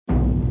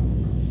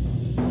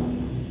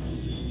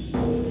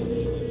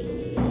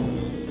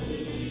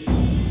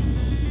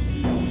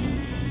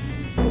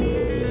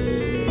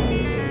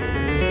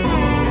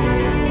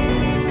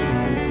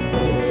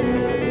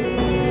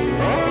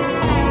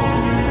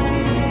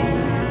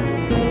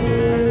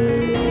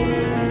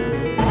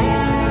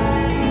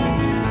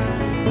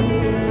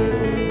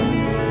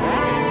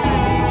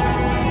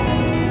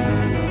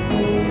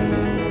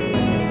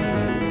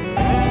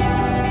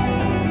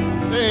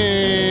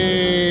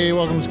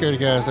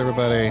Cast,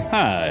 everybody.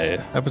 Hi.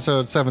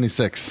 Episode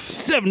 76.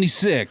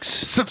 76.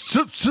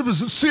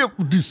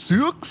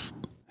 76?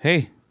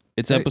 Hey,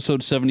 it's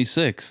episode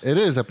 76. It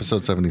is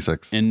episode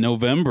 76. In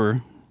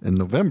November,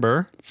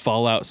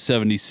 Fallout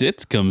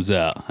 76 comes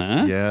out,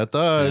 huh? Yeah, it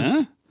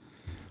does.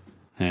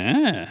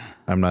 Huh?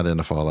 I'm not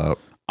into Fallout.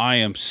 I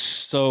am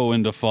so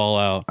into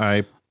Fallout.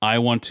 I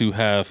want to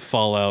have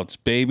Fallout's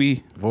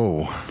baby.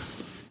 Whoa.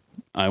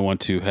 I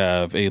want to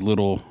have a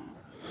little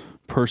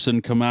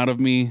person come out of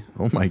me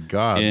Oh my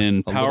God. in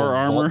A power little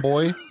armor. Vault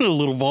boy? A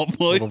little vault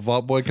boy. Little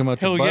Vault boy come out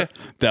Hell your yeah.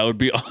 butt? That would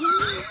be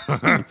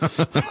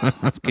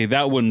okay,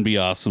 that wouldn't be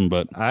awesome,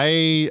 but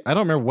I don't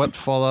remember what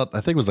Fallout.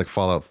 I think it was like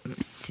Fallout.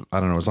 I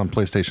don't know. It was on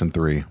PlayStation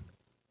 3.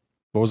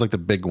 What was like the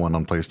big one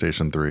on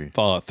PlayStation 3?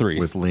 Fallout 3.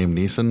 With Liam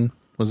Neeson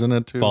was in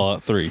it too.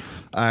 Fallout 3.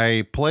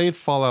 I played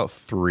Fallout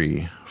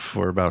 3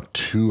 for about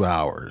 2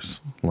 hours.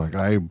 Like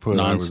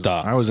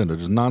Nonstop. I was into it,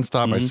 just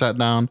nonstop. I sat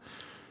down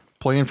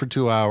playing for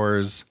 2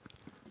 hours.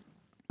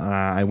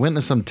 I went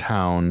to some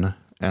town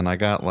and I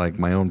got like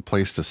my own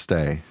place to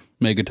stay.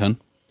 Megaton.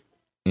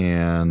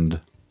 And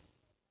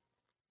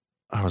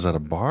I was at a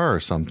bar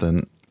or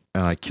something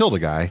and I killed a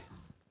guy.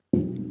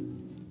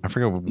 I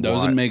forget why. That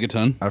was in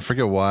Megaton. I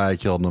forget why I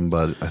killed him,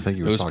 but I think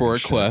he was It was talking for a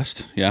shit.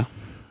 quest. Yeah.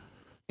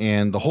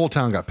 And the whole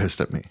town got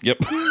pissed at me. Yep.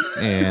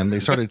 And they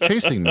started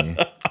chasing me.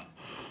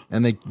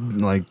 And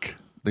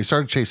they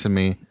started chasing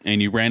me.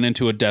 And you ran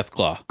into a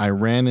Deathclaw. I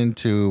ran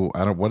into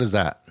what is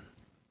that?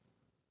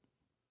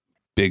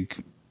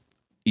 Big,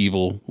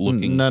 evil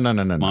looking No.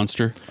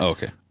 monster. Oh,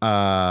 okay.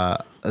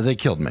 They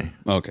killed me.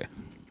 Okay.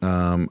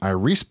 I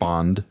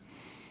respawned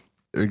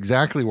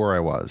exactly where I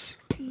was.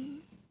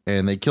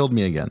 And they killed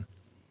me again.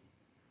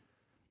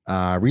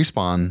 I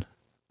respawn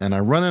and I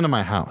run into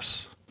my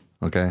house.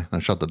 Okay. And I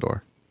shut the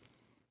door.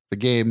 The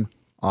game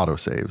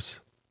autosaves.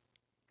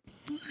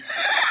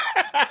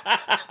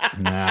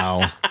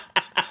 Now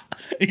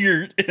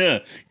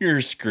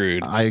You're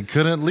screwed. I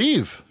couldn't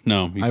leave.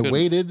 No, I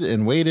waited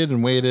and waited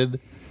and waited.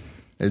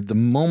 At the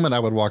moment I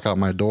would walk out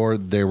my door,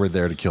 they were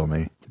there to kill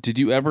me. Did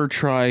you ever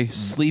try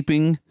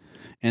sleeping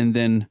and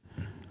then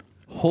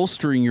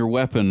holstering your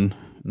weapon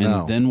and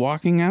No. then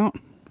walking out?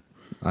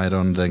 I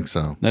don't think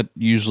so. That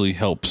usually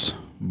helps.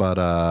 But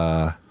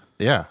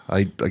yeah,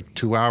 I like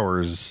 2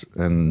 hours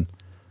and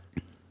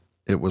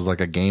it was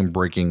like a game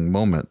breaking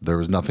moment. There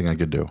was nothing I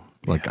could do.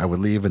 Like I would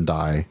leave and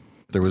die.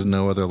 There was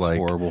no other like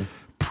Horrible.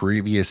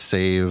 previous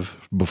save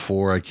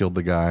before I killed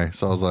the guy.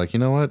 So I was like, you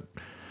know what?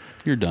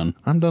 You're done.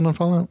 I'm done on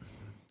Fallout.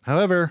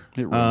 However,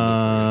 It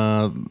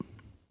ruined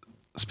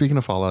speaking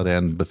of Fallout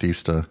and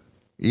Bethesda,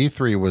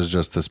 E3 was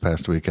just this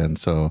past weekend.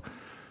 So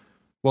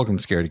welcome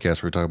to Scaredy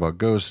Cast, where we talk about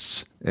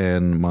ghosts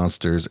and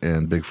monsters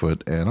and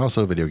Bigfoot and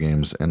also video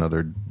games and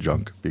other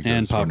junk. Because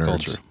And pop we're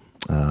nerds.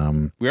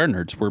 culture. We are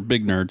nerds. We're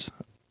big nerds.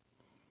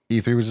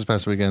 E3 was this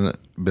past weekend.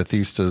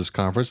 Bethesda's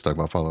conference, talk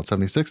about Fallout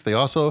 76. They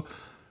also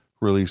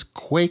released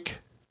Quake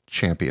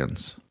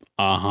Champions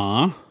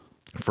Uh-huh.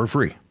 for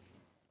free.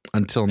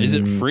 Is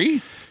it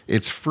free?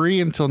 It's free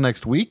until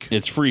next week.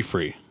 It's free.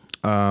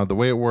 The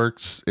way it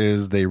works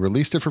is they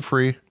released it for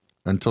free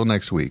until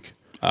next week.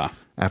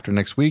 After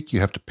next week, you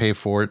have to pay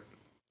for it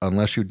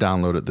unless you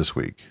download it this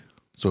week.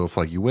 So if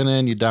like you went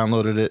in, you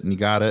downloaded it and you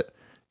got it,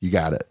 you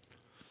got it.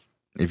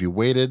 If you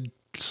waited,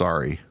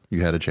 sorry,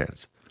 you had a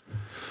chance.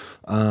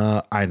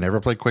 I never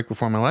played Quake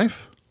before in my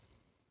life.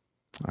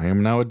 I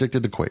am now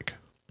addicted to Quake.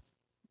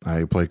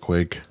 I play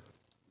Quake.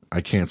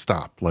 I can't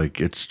stop.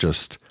 Like it's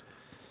just,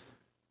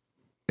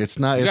 it's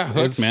not. You It's got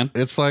hooked, it's, man.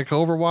 it's like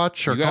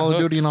Overwatch or You got Call of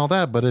hooked. Duty and all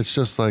that, but it's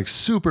just like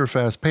super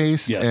fast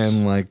paced Yes.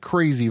 and like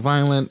crazy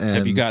violent. And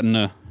Have you gotten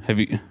a...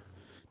 Do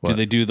What?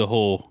 they do the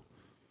whole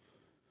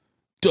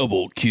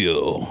double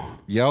kill?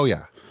 Yeah, oh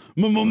yeah,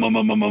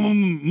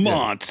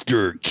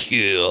 Monster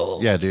kill.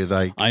 yeah, dude.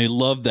 Like I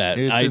love that.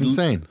 it's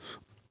insane.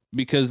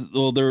 Because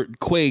there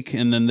Quake,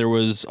 and then there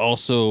was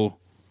also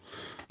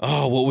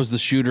what was the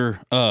shooter?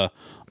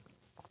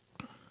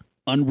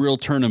 Unreal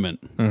Tournament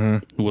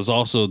was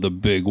also the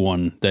big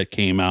one that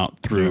came out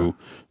through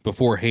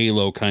before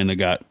Halo kind of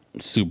got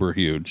super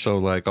huge. So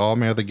like all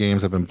my other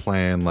games I've been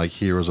playing, like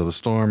Heroes of the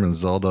Storm and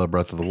Zelda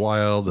Breath of the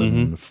Wild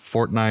and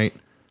Fortnite.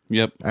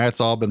 Yep.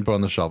 That's all been put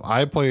on the shelf.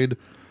 I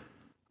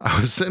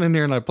was sitting in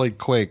here and I played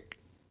Quake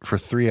for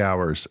 3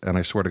 hours, and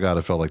I swear to God,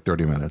 it felt like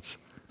 30 minutes.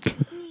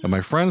 And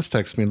my friends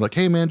text me like,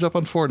 "Hey man, jump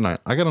on Fortnite."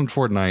 I got on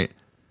Fortnite,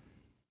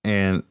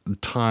 and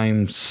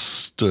time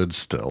stood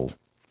still.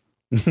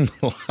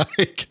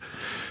 Like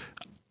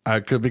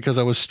because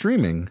I was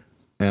streaming,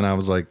 and I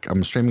was like,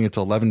 I'm streaming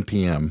until 11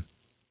 p.m.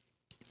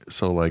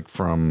 So like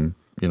from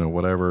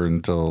whatever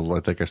until I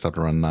think I stopped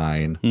around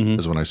 9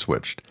 is when I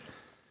switched.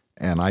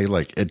 And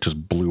it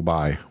just blew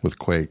by with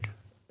Quake.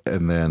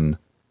 And then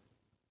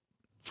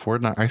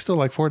Fortnite, I still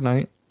like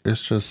Fortnite.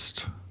 It's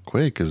just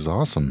Quake is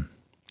awesome.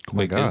 Oh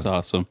my Quake God. is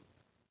awesome.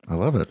 I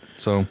love it.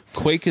 So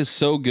Quake is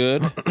so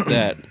good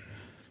that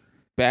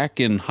back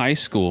in high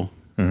school,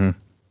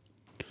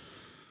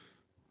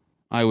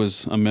 I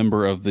was a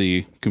member of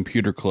the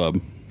computer club,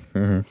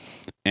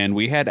 and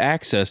we had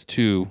access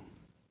to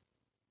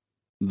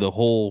the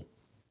whole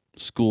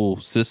school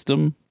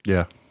system.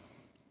 Yeah.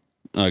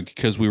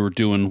 Because we're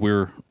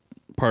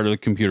part of the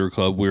computer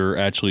club. We were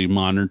actually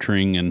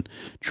monitoring and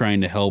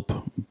trying to help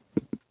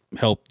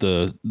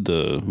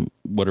the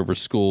whatever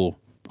school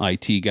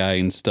IT guy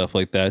and stuff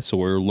like that. So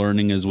we're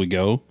learning as we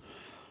go.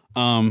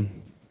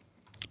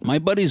 My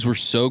buddies were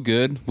so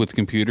good with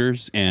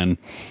computers and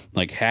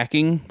like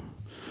hacking.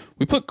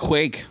 We put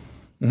Quake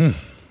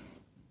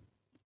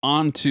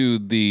onto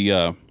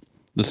the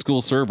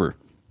school server.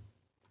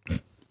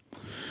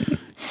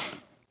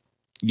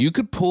 You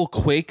could pull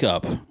Quake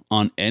up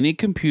on any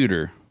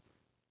computer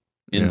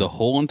in the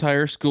whole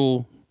entire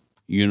school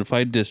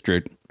unified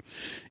district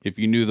if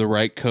you knew the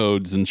right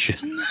codes and shit.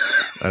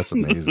 That's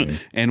amazing.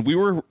 And we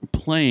were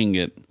playing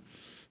it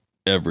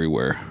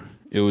everywhere.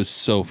 It was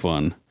so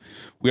fun.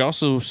 We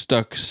also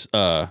stuck,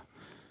 that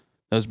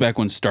was back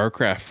when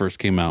StarCraft first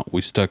came out.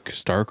 We stuck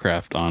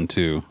StarCraft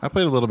onto. I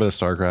played a little bit of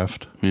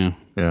StarCraft. Yeah.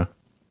 Yeah.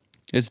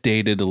 It's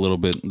dated a little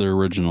bit, the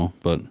original,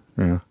 but.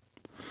 Yeah.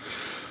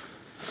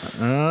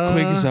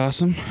 Quake is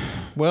awesome.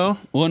 Well,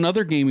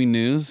 another gaming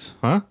news.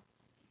 Huh?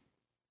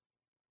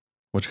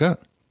 What you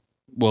got?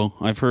 Well,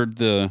 I've heard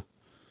the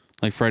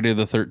Friday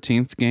the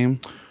 13th game.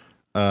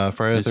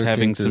 Friday the 13th is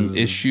having some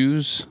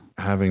issues.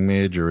 Having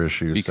major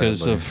issues. Because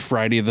sadly. of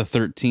Friday the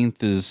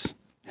 13th is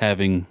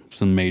having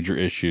some major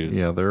issues.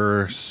 Yeah,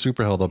 they're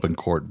super held up in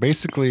court.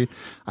 Basically,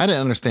 I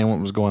didn't understand what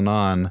was going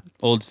on.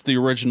 Well, it's the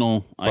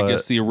original, I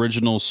guess the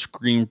original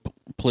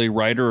screenplay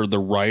writer or the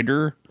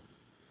writer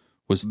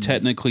was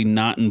technically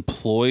not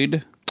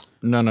employed.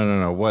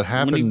 No. What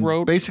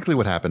happened? Basically,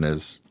 what happened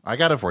is I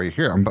got it for you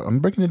here. I'm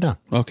breaking it down.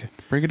 Okay,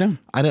 break it down.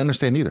 I didn't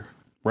understand either.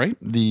 Right?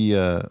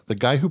 The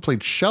guy who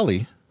played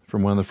Shelley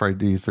from one of the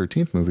Friday the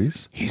 13th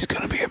movies. He's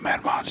gonna be a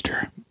mad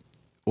monster.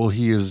 Well,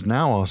 he is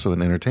now also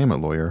an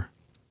entertainment lawyer,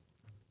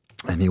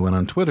 and he went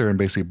on Twitter and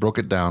basically broke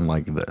it down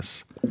like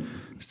this: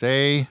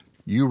 say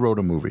you wrote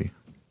a movie,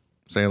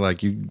 say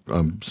like you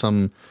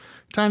some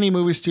tiny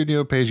movie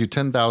studio pays you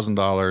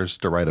 $10,000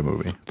 to write a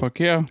movie. Fuck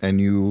yeah.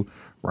 And you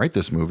write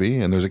this movie,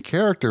 and there's a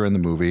character in the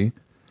movie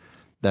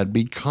that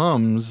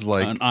becomes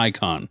like an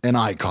icon.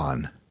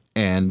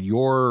 And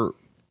your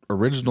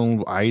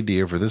original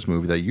idea for this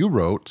movie that you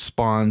wrote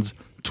spawns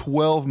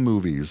 12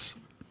 movies.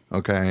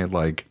 Okay,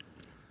 like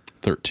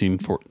 13,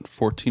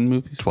 14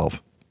 movies?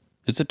 12.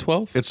 Is it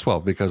 12? It's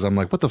 12 because I'm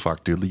like, what the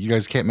fuck, dude? You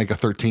guys can't make a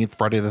 13th,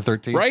 Friday the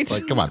 13th? Right?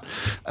 Like, come on.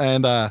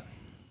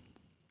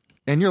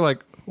 And you're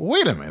like,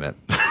 wait a minute.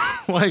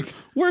 Like,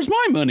 where's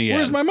my money at?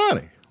 Where's my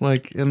money?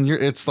 Like, and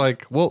it's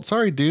like, well,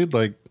 sorry, dude.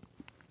 Like,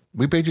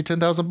 we paid you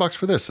 $10,000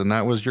 for this, and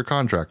that was your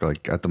contract.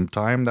 Like, at the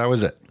time, that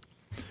was it.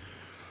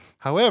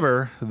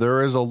 However,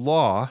 there is a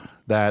law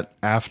that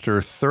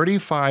after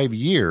 35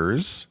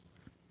 years,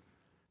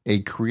 a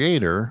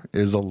creator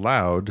is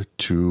allowed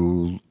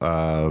to,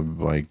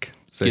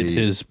 say, get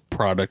his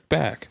product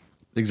back.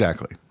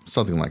 Exactly.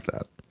 Something like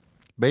that.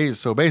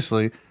 So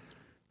basically,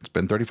 it's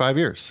been 35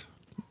 years.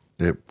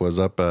 It was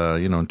up,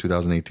 in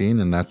 2018,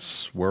 and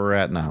that's where we're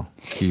at now.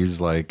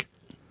 He's like,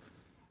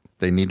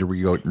 they need to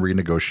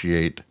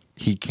renegotiate.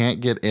 He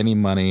can't get any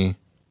money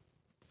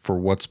for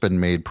what's been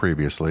made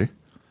previously.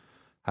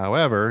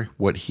 However,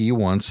 what he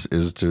wants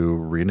is to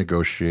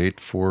renegotiate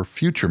for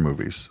future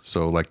movies.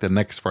 So like the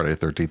next Friday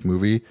the 13th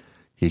movie,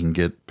 he can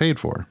get paid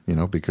for,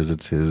 because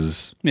it's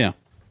his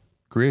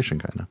creation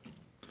kind of.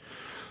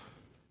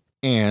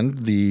 And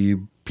the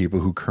people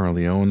who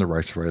currently own the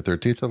rights to Friday the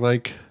 13th are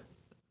like,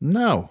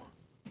 no.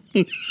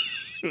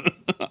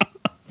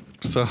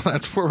 So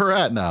that's where we're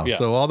at now. Yeah.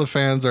 So all the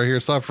fans are here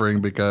suffering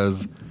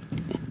because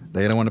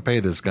they don't want to pay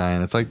this guy.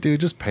 And it's like, dude,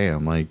 just pay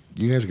him. Like,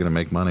 you guys are going to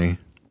make money.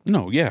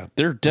 No, yeah,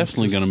 they're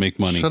definitely going to make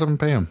money. Shut up and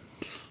pay him.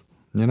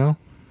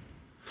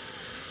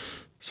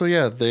 So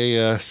yeah,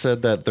 they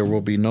said that there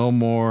will be no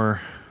more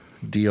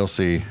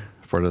DLC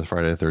for the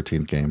Friday the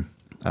 13th game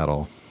at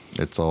all.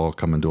 It's all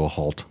coming to a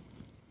halt.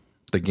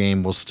 The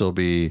game will still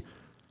be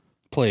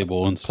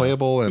playable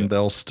and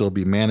they'll still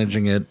be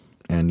managing it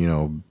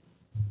and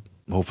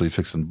hopefully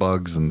fixing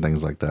bugs and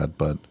things like that.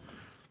 But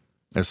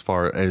as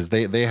far as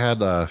they had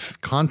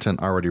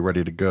content already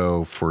ready to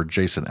go for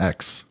Jason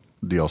X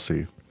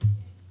DLC,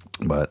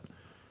 but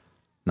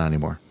not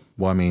anymore.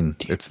 Well, I mean,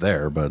 it's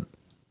there, but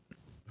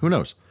who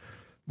knows?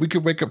 We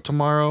could wake up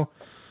tomorrow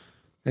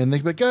and they'd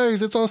be like,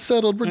 guys, it's all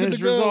settled. We're good to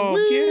go.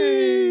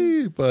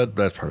 Yay! But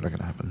that's probably not going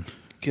to happen.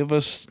 Give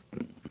us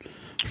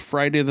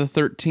Friday the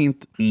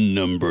 13th,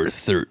 number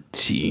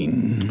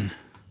 13.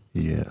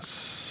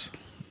 Yes.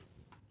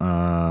 You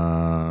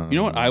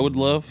know what I would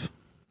love?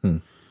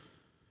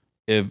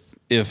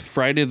 If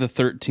Friday the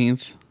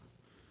 13th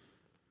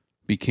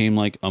became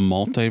like a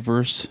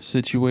multiverse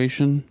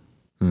situation.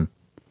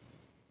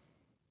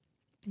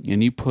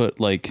 And you put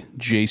like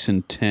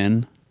Jason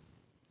 10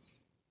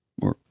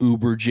 or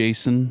Uber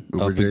Jason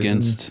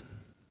against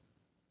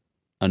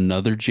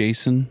another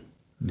Jason.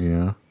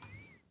 Yeah.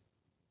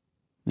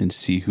 And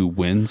see who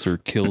wins or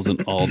kills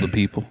all the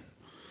people.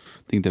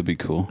 I think that'd be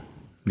cool.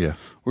 Yeah.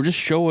 Or just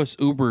show us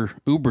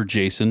Uber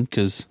Jason,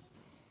 because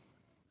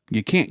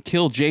you can't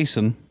kill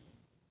Jason.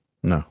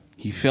 No.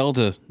 He fell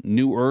to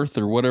New Earth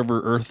or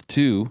whatever, Earth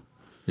 2.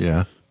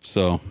 Yeah.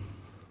 So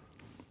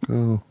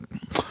Cool.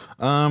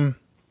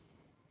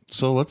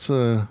 So let's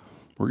we're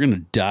going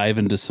to dive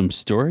into some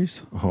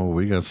stories. oh,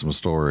 we got some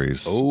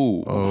stories.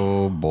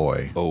 Oh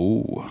boy.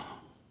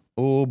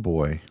 Oh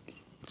boy.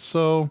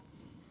 So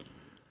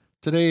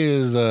today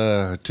is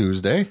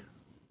Tuesday.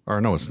 Or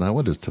no, it's not.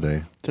 What is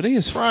today? Today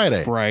is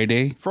Friday.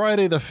 Friday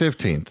The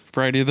 15th.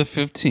 Friday the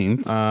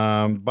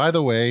 15th. By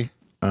the way,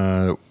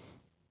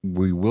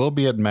 we will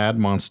be at Mad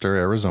Monster,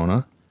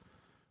 Arizona,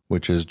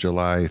 which is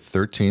July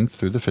 13th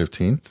through the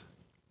 15th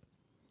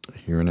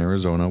here in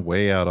Arizona,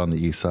 way out on the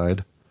east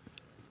side.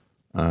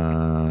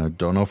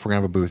 Don't know if we're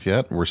going to have a booth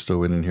yet. We're still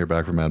waiting to hear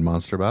back from Mad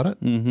Monster about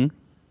it. Mm-hmm.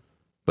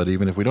 But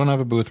even if we don't have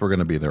a booth, we're going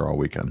to be there all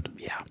weekend.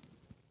 Yeah.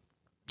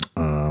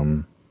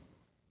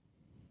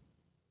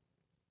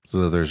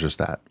 So there's just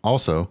that.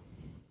 Also,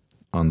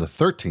 on the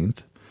 13th,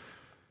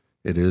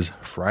 it is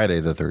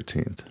Friday the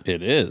 13th.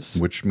 It is.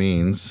 Which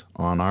means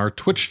on our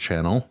Twitch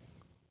channel,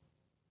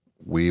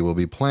 we will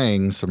be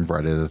playing some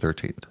Friday the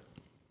 13th.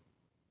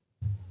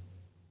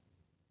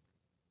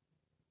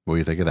 What do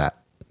you think of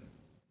that?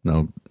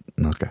 No?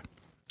 Okay.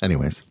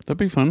 Anyways, That'd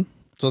be fun.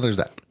 so there's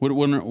that. What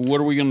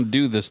are we going to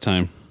do this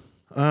time?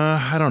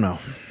 I don't know.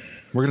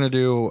 We're gonna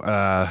do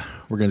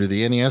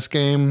the NES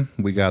game.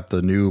 We got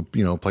the new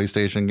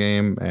PlayStation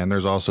game, and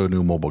there's also a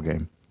new mobile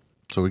game.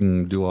 So we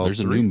can do all.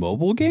 There's three. a new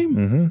mobile game?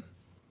 Mm-hmm.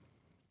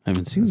 I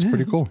haven't seen that.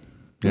 Pretty cool.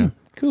 Yeah.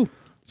 Cool.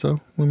 So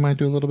we might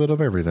do a little bit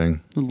of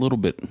everything. A little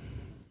bit.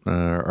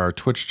 Our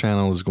Twitch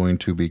channel is going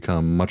to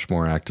become much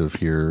more active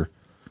here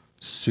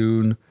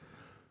soon.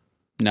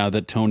 Now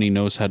that Tony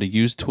knows how to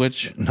use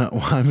Twitch. No,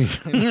 I mean,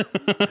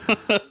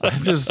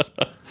 I'm just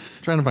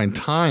trying to find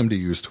time to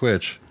use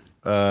Twitch.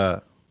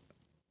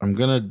 I'm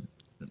going to,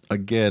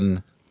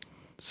 again,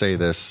 say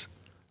this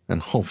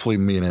and hopefully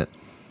mean it.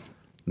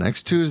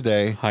 Next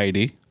Tuesday,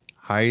 Heidi,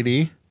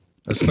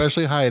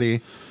 especially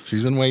Heidi,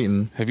 she's been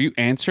waiting. Have you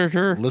answered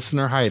her?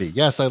 Listener Heidi.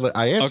 Yes, I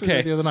answered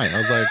her the other night. I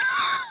was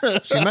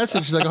like, she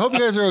messaged, she's like, I hope you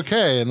guys are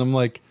okay. And I'm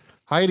like,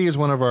 Heidi is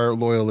one of our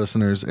loyal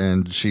listeners,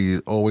 and she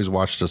always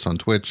watched us on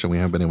Twitch, and we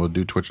haven't been able to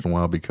do Twitch in a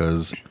while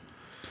because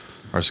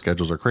our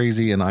schedules are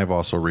crazy, and I've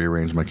also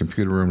rearranged my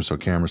computer room, so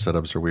camera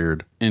setups are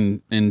weird.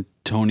 And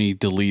Tony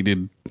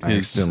deleted I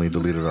accidentally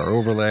deleted our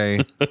overlay.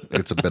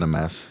 It's been a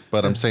mess.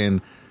 But I'm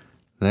saying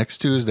next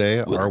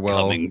Tuesday,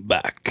 coming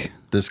back.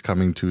 This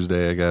coming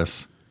Tuesday, I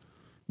guess,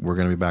 we're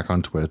going to be back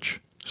on Twitch,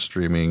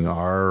 streaming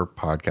our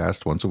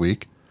podcast once a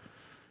week.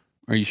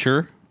 Are you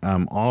sure?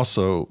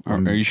 Also, Are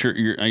you sure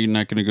are you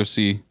not going to go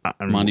see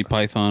Monty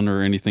Python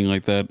or anything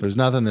like that? There's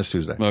nothing this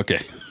Tuesday. Okay.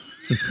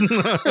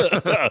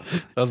 That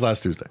was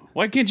last Tuesday.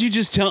 Why can't you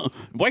just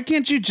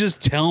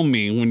tell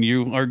me when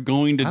you are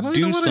going to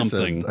do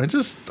something? I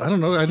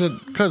don't know. I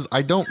didn't, because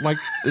I don't like,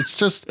 it's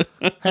just,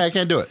 hey, I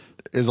can't do it.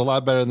 Is a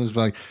lot better than just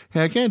being like,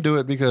 hey, I can't do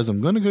it because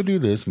I'm going to go do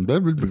this. And blah,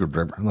 blah, blah,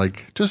 blah, blah.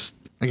 Like, just,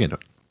 I can't do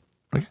it.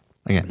 Okay?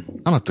 Again, I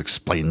don't have to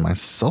explain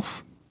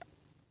myself.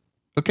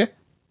 Okay?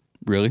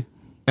 Really?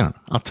 I don't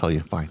know. I'll tell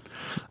you. Fine.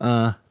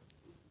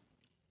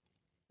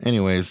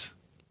 Anyways,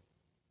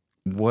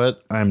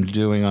 what I'm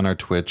doing on our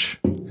Twitch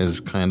is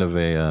kind of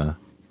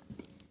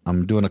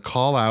I'm doing a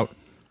call out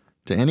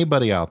to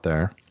anybody out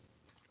there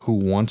who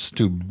wants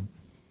to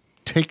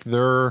take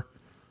their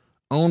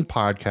own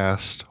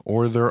podcast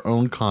or their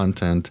own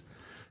content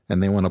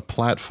and they want a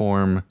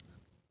platform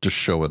to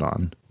show it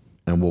on,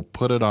 and we'll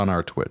put it on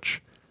our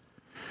Twitch.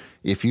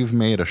 If you've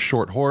made a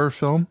short horror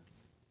film,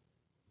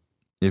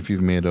 if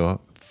you've made a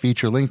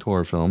feature-length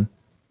horror film,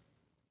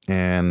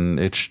 and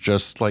it's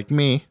just like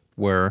me,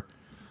 where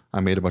I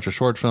made a bunch of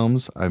short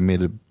films, I've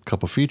made a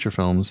couple feature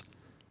films,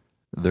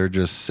 they're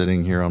just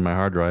sitting here on my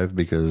hard drive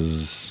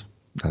because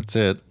that's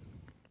it.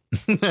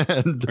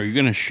 And are you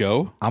going to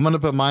show? I'm going to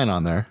put mine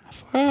on there.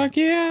 Fuck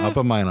yeah. I'll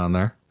put mine on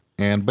there.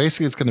 And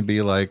basically it's going to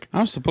be like...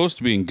 I was supposed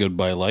to be in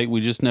Goodbye Light.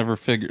 We just never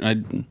figured...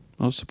 I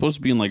was supposed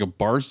to be in like a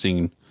bar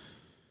scene.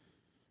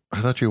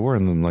 I thought you were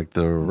in like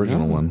the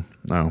original one.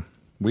 No.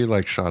 We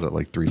like shot it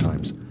like 3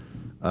 times.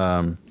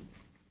 And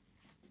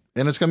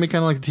it's going to be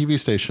kind of like a TV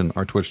station,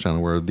 our Twitch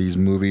channel, where these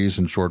movies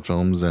and short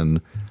films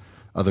and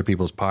other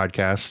people's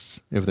podcasts,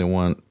 if they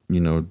want,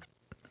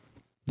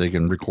 they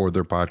can record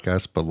their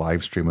podcast, but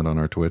live stream it on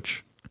our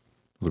Twitch.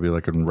 It'll be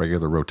like a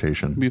regular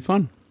rotation. It'd be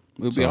fun.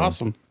 It'd be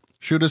awesome.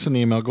 Shoot us an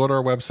email. Go to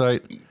our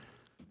website.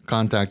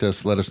 Contact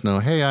us. Let us know,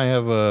 hey, I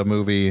have a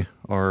movie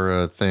or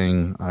a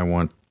thing I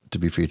want to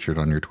be featured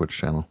on your Twitch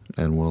channel,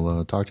 and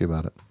we'll talk to you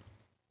about it.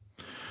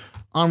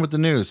 On with the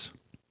news.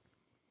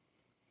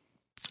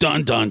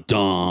 Dun, dun,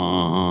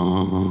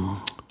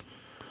 dun.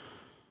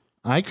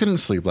 I couldn't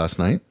sleep last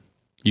night.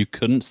 You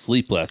couldn't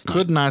sleep last night?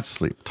 Could not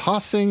sleep.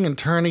 Tossing and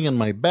turning in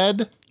my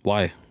bed.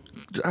 Why?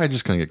 I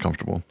just couldn't get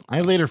comfortable.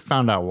 I later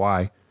found out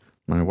why.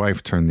 My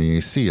wife turned the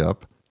AC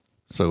up,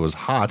 so it was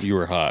hot. You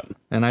were hot.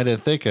 And I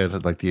didn't think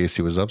like the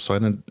AC was up, so I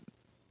didn't,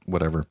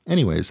 whatever.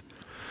 Anyways,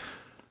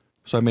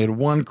 so I made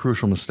one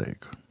crucial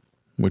mistake,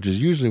 which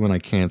is usually when I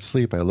can't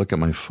sleep, I look at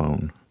my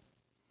phone.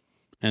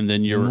 And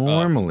then you're up.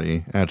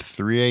 normally at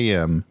 3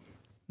 a.m.,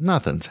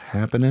 nothing's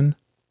happening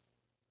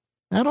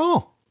at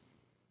all.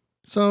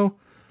 So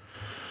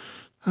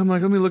I'm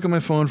like, let me look at my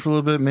phone for a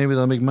little bit. Maybe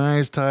that'll make my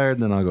eyes tired,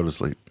 and then I'll go to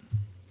sleep.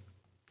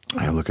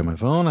 I look at my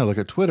phone. I look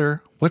at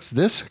Twitter. What's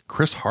this?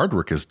 Chris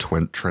Hardwick is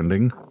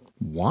trending.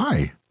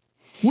 Why?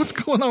 What's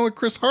going on with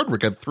Chris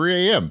Hardwick at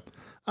 3 a.m.?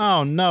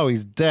 Oh, no,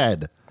 he's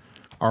dead.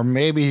 Or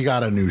maybe he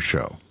got a new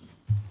show.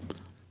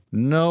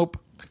 Nope.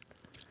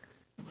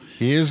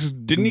 He is.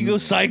 Didn't he go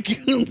psych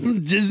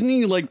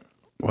Disney, like,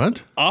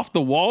 What? off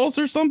the walls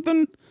or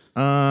something?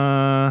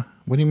 What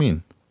do you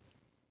mean?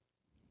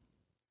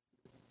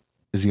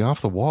 Is he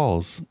off the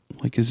walls?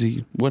 Like,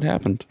 what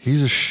happened?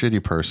 He's a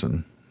shitty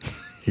person.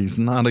 He's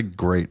not a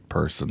great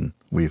person,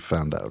 we've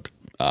found out.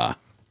 Have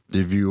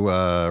you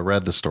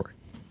read the story?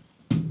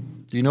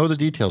 Do you know the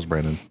details,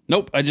 Brandon?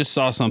 Nope. I just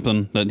saw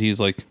something that he's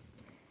like,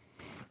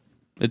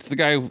 it's the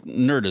guy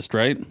Nerdist,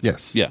 right?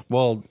 Yes. Yeah.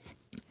 Well,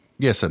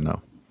 yes and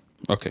no.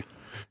 Okay.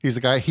 He's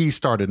the guy, he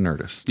started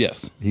Nerdist.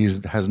 Yes.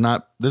 Has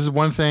not, this is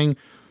one thing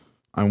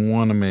I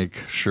want to make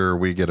sure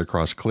we get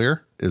across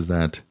clear, is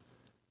that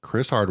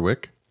Chris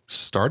Hardwick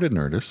started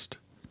Nerdist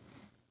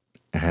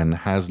and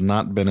has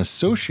not been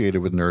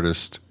associated with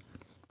Nerdist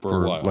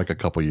For a while. like a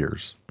couple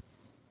years.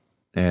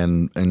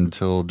 And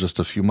until just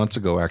a few months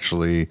ago,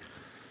 actually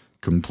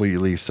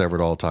completely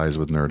severed all ties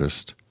with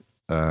Nerdist.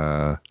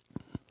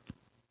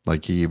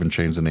 Like he even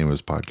changed the name of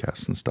his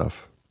podcast and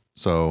stuff.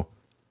 So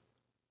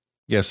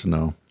yes and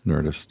no,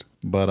 Nerdist.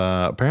 But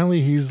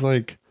apparently he's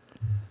like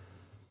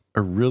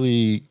a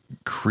really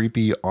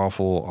creepy,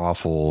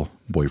 awful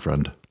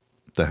boyfriend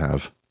to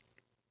have.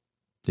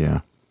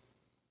 Yeah.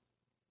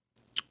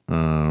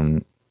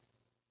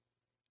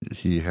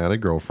 He had a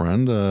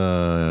girlfriend,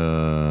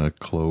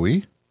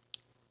 Chloe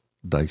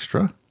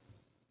Dykstra,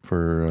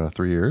 for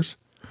 3 years.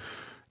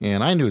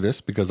 And I knew this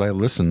because I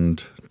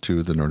listened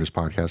to the Nerdist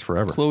podcast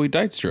forever. Chloe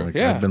Dykstra. Like,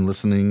 Yeah. I've been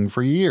listening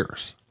for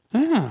years.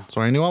 Yeah.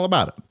 So I knew all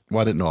about it.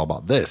 Well, I didn't know all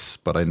about this,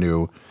 but I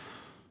knew,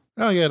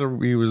 oh yeah,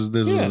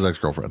 this was his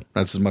ex-girlfriend.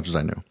 That's as much as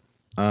I knew.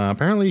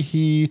 Apparently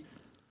he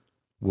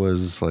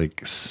was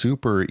like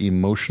super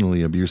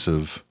emotionally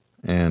abusive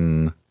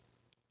and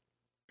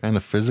kind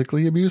of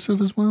physically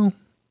abusive as well.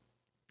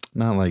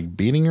 Not like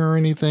beating her or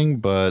anything,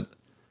 but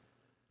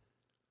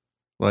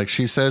like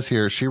she says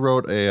here, she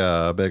wrote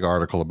a big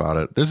article about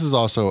it. This is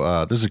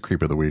also, this is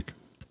Creep of the Week.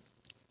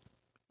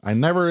 I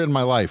never in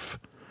my life,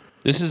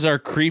 This is our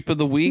creep of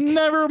the week.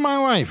 never in my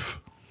life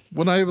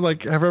would I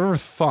like have ever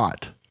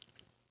thought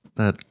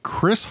that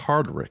Chris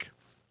Hardwick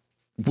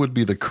would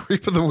be the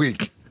creep of the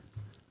week.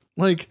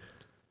 Like,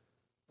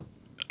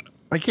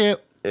 I can't,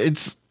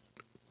 It's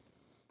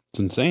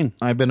insane.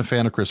 I've been a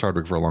fan of Chris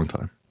Hardwick for a long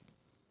time.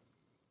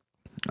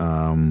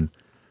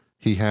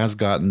 He has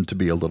gotten to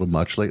be a little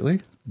much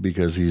lately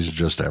because he's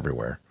just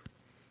everywhere.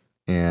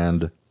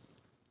 And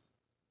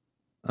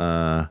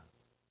I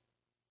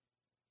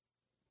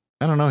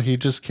don't know, he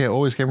just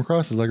always came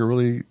across as like a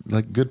really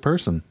like good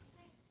person.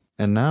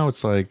 And now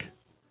it's like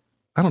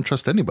I don't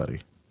trust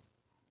anybody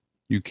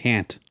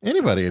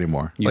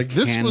anymore. You like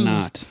this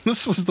cannot.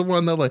 was the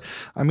one that like,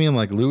 I mean,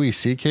 like Louis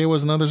C.K.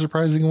 was another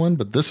surprising one,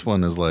 but this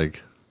one is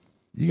like,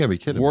 you gotta be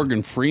kidding me.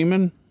 Morgan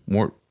Freeman.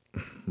 Well, I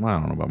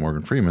don't know about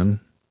Morgan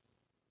Freeman.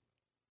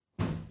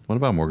 What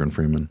about Morgan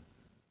Freeman?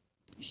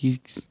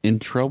 He's in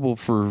trouble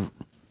for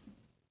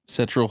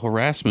sexual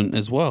harassment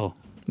as well.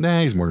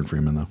 Nah, he's Morgan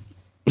Freeman though.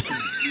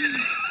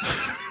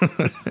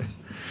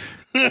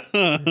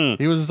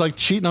 He was like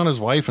cheating on his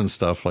wife and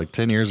stuff like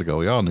 10 years ago.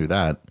 We all knew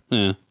that.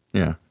 Yeah.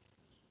 Yeah.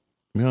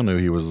 We all knew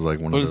he was like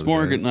one But of it's those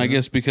Morgan, guys, I you know?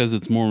 guess, because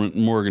it's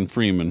Morgan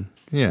Freeman.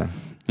 Yeah.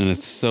 And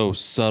it's so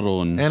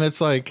subtle and And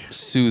it's like,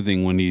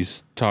 soothing when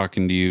he's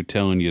talking to you,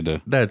 telling you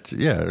to that's,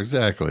 yeah,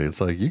 exactly. It's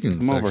like, you can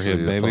come over here,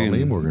 sexually baby, assault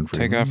me, and Morgan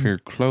Freeman. take off your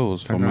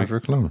clothes. Take for off your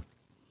clothes.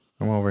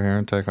 Come over here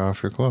and take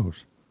off your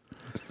clothes.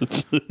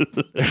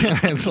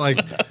 It's like,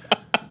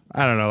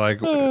 I don't know,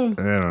 like, I don't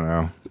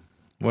know.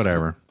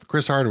 Whatever.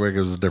 Chris Hardwick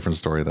was a different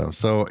story, though.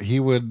 So he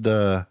would,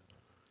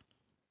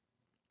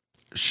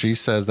 she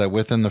says that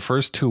within the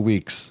first 2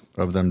 weeks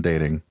of them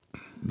dating,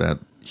 that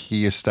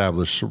he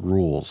established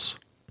rules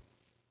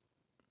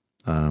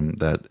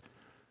that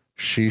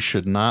she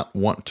should not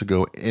want to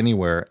go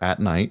anywhere at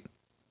night,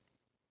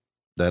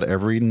 that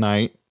every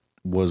night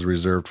was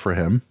reserved for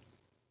him.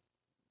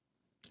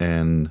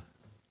 And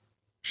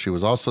she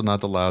was also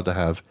not allowed to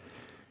have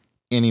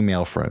any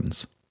male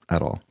friends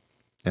at all.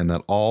 And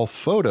that all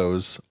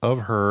photos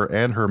of her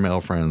and her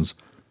male friends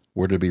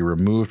were to be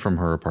removed from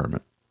her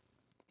apartment.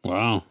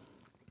 Wow.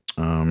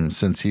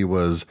 Since he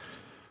was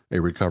a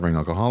recovering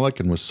alcoholic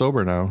and was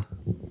sober now,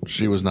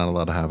 she was not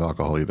allowed to have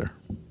alcohol either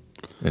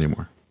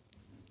anymore.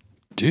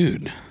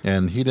 Dude.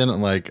 And he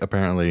didn't like,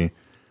 apparently,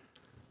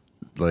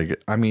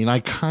 like, I mean, I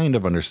kind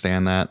of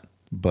understand that,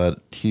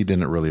 but he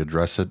didn't really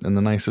address it in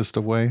the nicest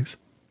of ways.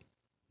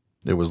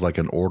 It was like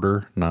an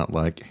order, not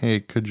like, hey,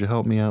 could you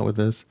help me out with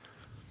this?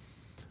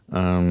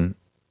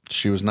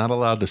 She was not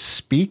allowed to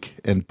speak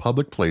in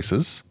public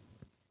places.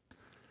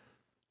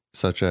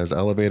 such as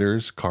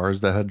elevators,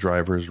 cars that had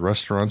drivers,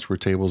 restaurants where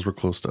tables were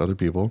close to other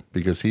people,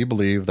 because he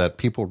believed that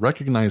people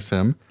recognized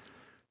him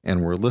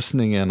and were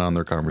listening in on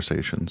their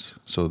conversations.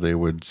 So they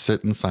would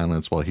sit in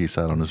silence while he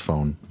sat on his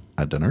phone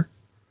at dinner.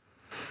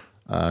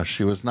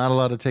 She was not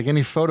allowed to take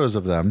any photos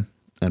of them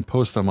and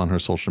post them on her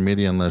social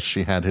media unless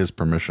she had his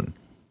permission.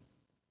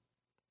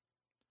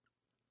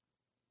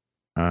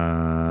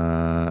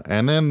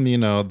 And then,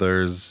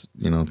 there's,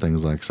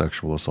 things like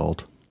sexual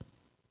assault,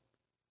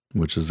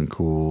 which isn't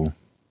cool.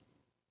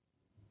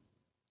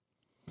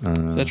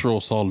 Sexual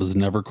assault is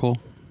never cool.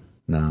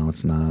 No,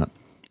 it's not.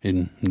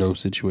 In no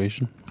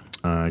situation.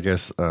 I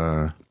guess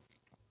apparently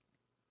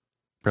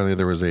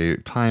there was a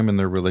time in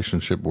their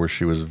relationship where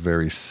she was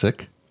very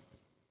sick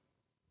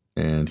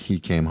and he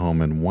came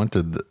home and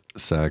wanted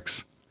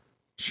sex.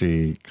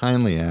 She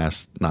kindly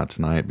asked not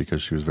tonight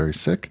because she was very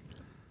sick.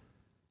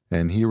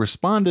 And he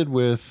responded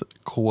with,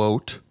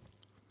 quote,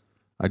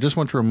 "I just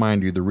want to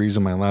remind you the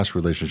reason my last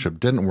relationship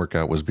didn't work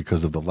out was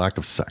because of the lack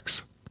of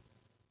sex."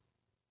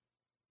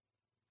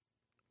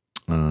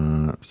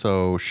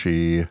 So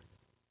she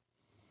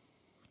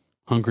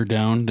hunkered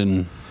down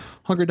and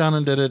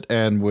did it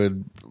and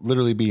would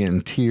literally be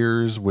in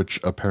tears, which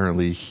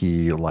apparently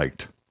he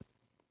liked.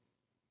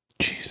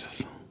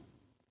 Jesus.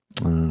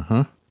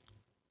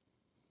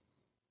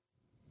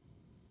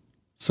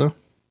 So,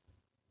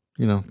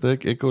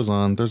 it goes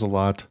on. There's a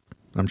lot.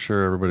 I'm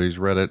sure everybody's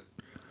read it.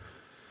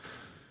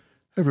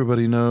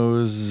 Everybody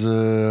knows.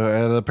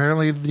 And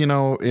apparently,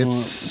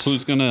 it's...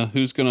 Who's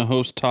gonna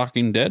host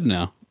Talking Dead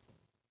now?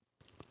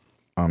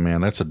 Oh,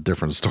 man, that's a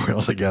different story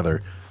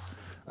altogether.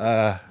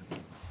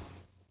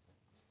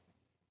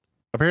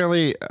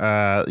 Apparently,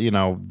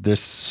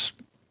 this,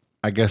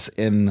 I guess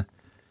in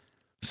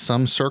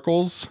some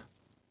circles,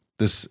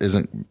 this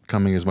isn't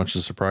coming as much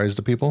as a surprise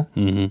to people.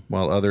 Mm-hmm.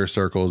 While other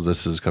circles,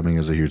 this is coming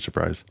as a huge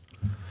surprise.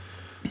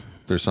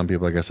 There's some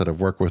people, like I said, have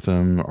worked with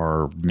him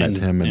or met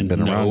him and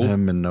been around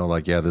him and know,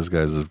 like, yeah, this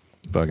guy's a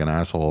fucking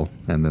asshole.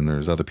 And then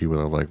there's other people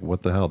that are like,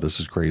 what the hell? This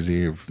is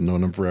crazy. I've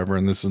known him forever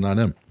and this is not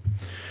him.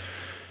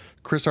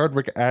 Chris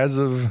Hardwick, as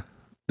of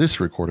this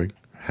recording,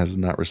 has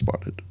not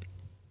responded.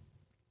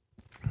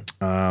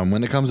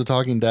 When it comes to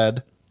Talking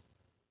Dead,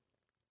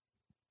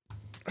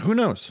 who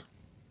knows?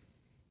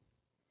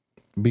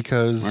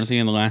 Because aren't they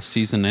in the last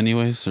season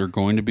anyways, or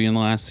going to be in the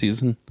last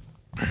season?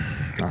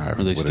 I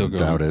Are they still going?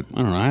 Doubt it.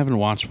 I don't know. I haven't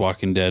watched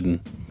Walking Dead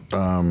in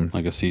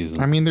like a season.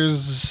 I mean,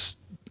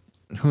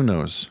 who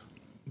knows?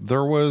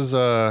 There was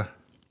a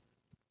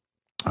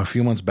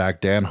few months back,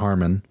 Dan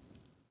Harmon,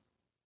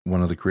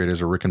 one of the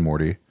creators of Rick and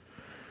Morty,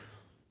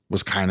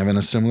 was kind of in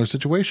a similar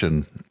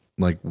situation.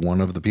 Like,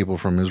 one of the people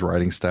from his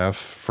writing staff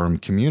from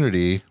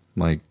Community,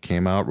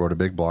 came out, wrote a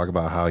big blog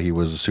about how he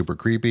was super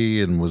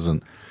creepy and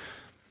wasn't.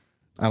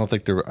 I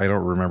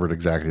don't remember it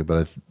exactly,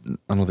 but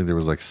I don't think there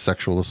was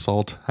sexual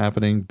assault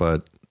happening,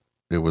 but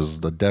it was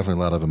definitely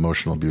a lot of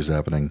emotional abuse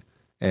happening.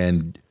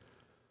 And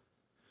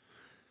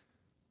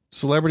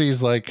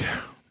celebrities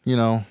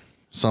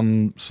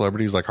some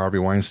celebrities like Harvey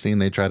Weinstein,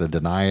 they try to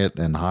deny it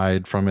and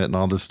hide from it and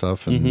all this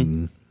stuff.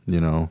 And,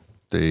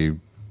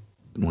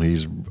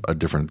 he's a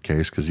different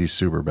case because he's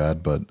super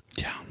bad. But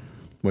yeah,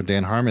 what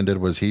Dan Harmon did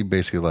was he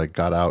basically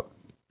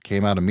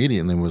came out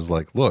immediately and was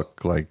like,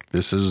 look,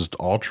 this is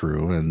all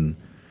true. And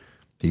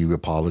he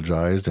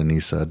apologized and he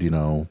said, it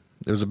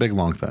was a big,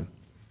 long thing.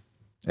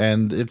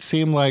 And it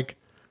seemed like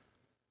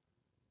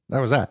that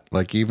was that.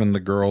 Even the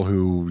girl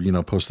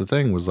who, posted the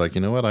thing was like,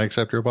 you know what, I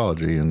accept your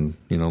apology and,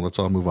 let's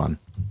all move on.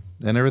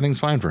 And everything's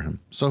fine for him.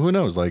 So who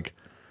knows?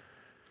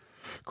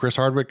 Chris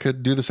Hardwick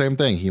could do the same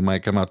thing. He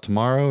might come out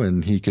tomorrow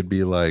and he could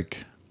be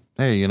like,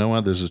 hey, you know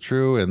what? This is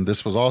true. And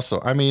this was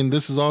also,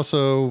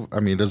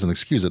 it doesn't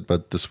excuse it,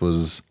 but this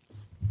was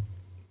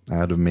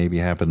out of maybe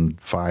happened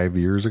 5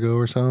 years ago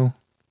or so.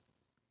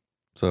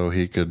 So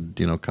he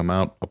could, come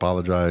out,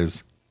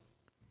 apologize,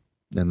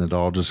 and it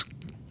all just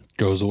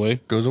goes away.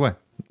 Because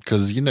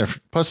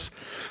plus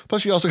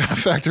you also got to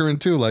factor in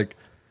too,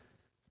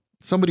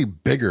 somebody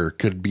bigger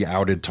could be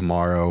outed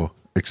tomorrow,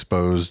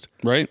 exposed.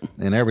 Right.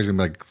 And everybody's going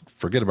to be like,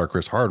 forget about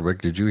Chris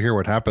Hardwick. Did you hear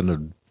what happened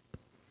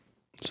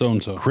to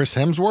so-and-so? Chris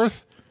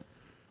Hemsworth?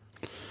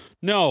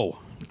 No.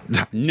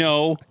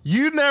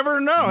 You never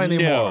know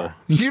anymore.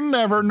 No. You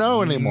never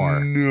know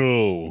anymore.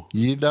 No.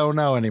 You don't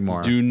know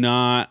anymore. Do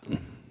not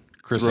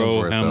Chris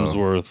throw Hemsworth.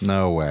 Hemsworth.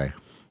 No way.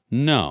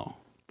 No.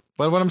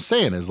 But what I'm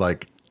saying is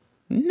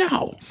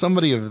no.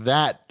 Somebody of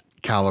that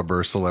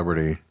caliber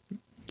celebrity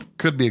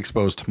could be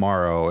exposed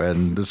tomorrow,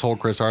 and this whole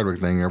Chris Hardwick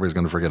thing, everybody's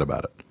going to forget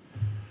about it.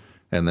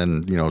 And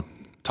then,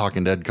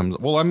 Talking Dead comes.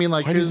 Well, I mean,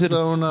 why does it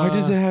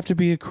have to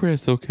be a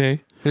Chris?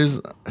 Okay.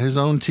 His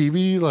own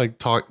TV,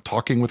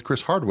 talking with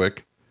Chris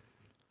Hardwick.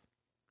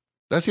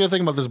 That's the other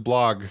thing about this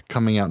blog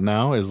coming out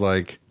now is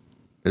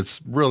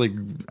it's really,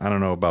 I don't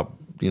know about,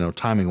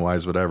 timing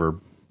wise, whatever,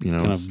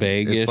 kind of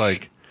vague-ish.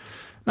 It's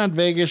not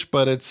vague-ish,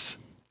 but it's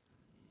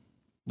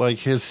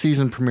his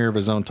season premiere of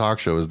his own talk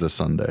show is this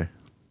Sunday,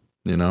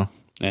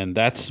 and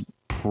that's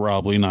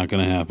probably not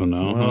going to happen.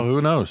 No. Well,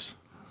 who knows?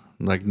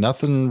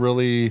 Nothing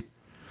really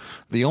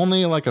The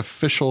only like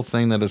official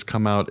thing that has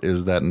come out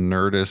is that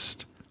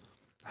Nerdist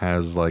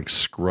has like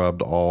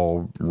scrubbed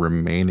all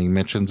remaining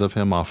mentions of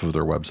him off of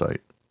their website.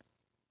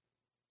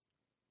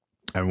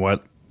 And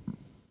what,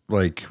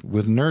 like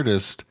with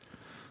Nerdist,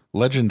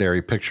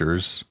 Legendary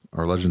Pictures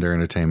or Legendary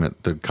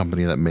Entertainment, the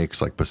company that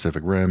makes like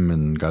Pacific Rim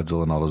and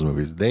Godzilla and all those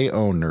movies, they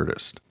own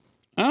Nerdist.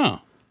 Oh.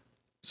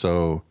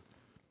 So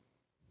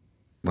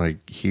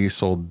like he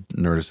sold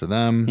Nerdist to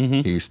them.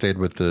 Mm-hmm. He stayed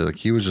with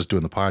he was just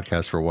doing the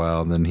podcast for a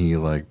while, and then he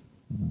like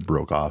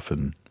broke off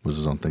and was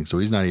his own thing. So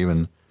he's not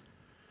even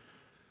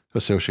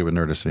associated with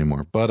Nerdist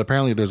anymore. But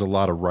apparently there's a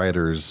lot of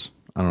writers.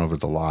 I don't know if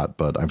it's a lot,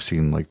 but I've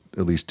seen like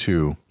at least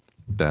 2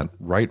 that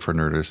write for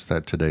Nerdist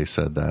that today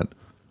said that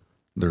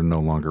they're no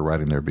longer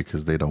writing there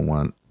because they don't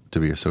want to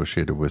be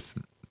associated with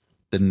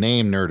the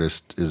name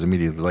Nerdist. Is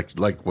immediately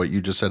like what you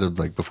just said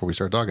like before we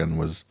started talking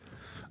was,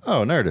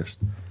 oh, Nerdist.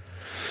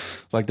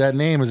 Like that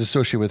name is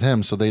associated with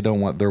him, so they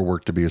don't want their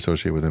work to be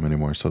associated with him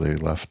anymore. So they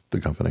left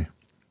the company.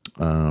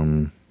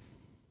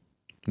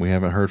 We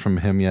haven't heard from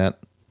him yet.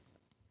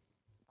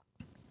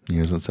 He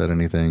hasn't said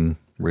anything.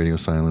 Radio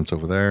silence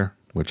over there,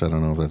 which I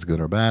don't know if that's good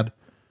or bad.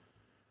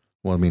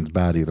 Well, it means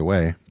bad either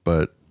way,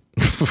 but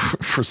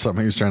for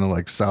somebody who's trying to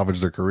like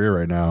salvage their career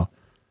right now.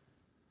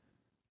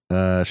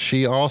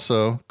 She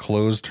also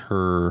closed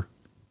her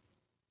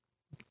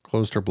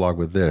blog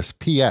with this.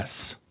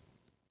 P.S.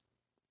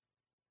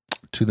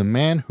 To the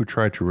man who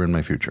tried to ruin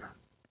my future,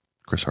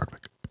 Chris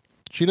Hardwick.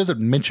 She doesn't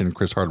mention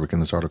Chris Hardwick in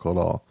this article at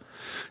all.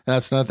 And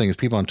that's another thing is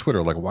people on Twitter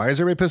are like, why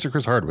is everybody pissed at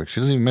Chris Hardwick? She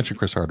doesn't even mention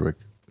Chris Hardwick.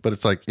 But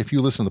it's like, if you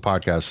listen to the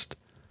podcast,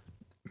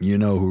 you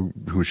know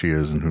who she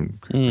is and who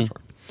Chris Hardwick.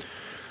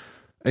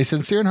 A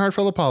sincere and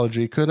heartfelt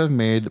apology could have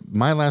made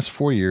my last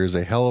 4 years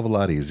a hell of a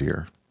lot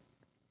easier.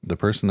 The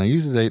person I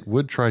used to date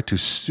would try to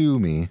sue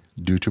me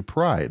due to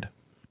pride.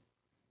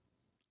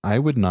 I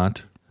would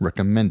not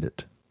recommend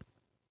it.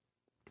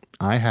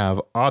 I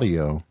have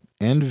audio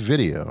and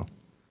video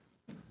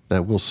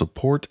that will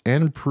support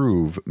and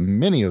prove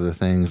many of the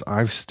things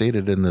I've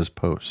stated in this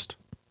post.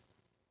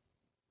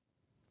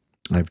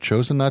 I've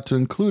chosen not to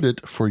include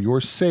it for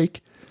your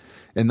sake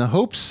in the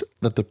hopes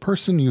that the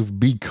person you've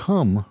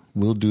become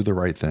will do the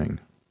right thing.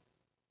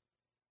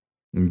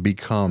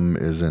 Become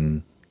is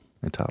in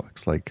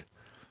italics, like,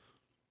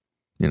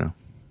 you know,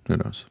 who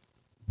knows?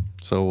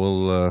 So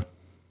we'll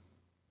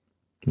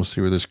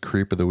see where this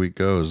creep of the week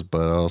goes,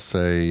 but I'll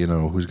say, you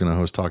know, who's going to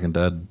host Talking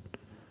Dead?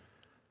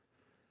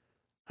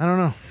 I don't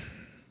know.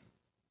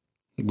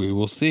 We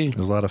will see.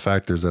 There's a lot of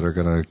factors that are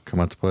going to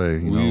come out to play.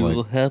 You know,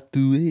 will have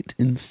to wait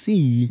and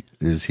see.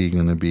 Is he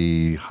going to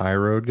be high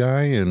road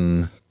guy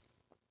and,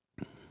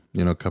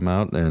 you know, come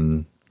out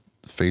and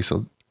face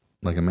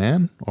like a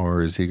man?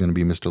 Or is he going to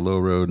be Mr. Low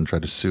Road and try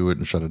to sue it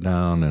and shut it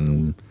down?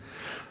 And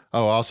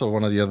also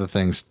one of the other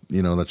things,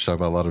 you know, that she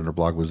talked about a lot on her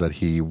blog was that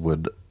he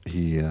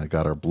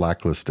got her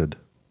blacklisted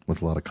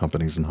with a lot of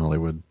companies in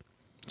Hollywood.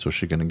 So is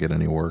she going to get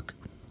any work?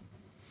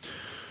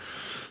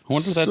 I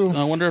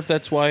wonder if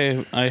that's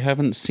why I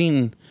haven't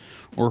seen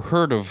or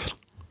heard of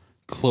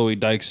Chloe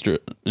Dykstra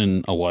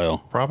in a while.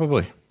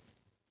 Probably,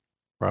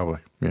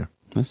 yeah.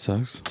 That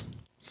sucks.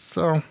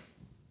 So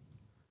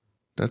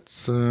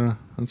that's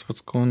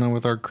what's going on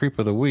with our creep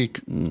of the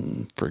week.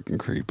 Freaking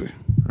creepy.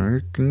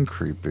 Freaking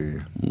creepy.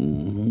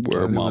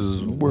 Where my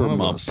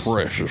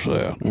precious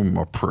at? Where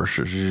my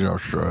precious?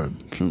 That's right.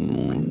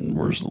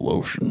 Where's the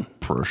lotion?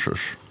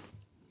 Precious.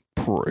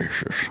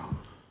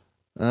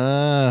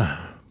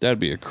 That'd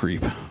be a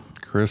creep.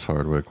 Chris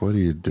Hardwick, what are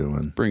you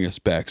doing? Bring us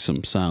back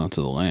some Silence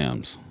of the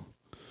Lambs.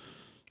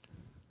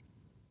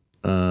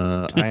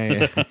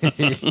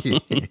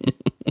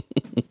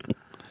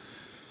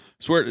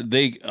 Swear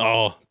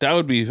that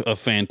would be a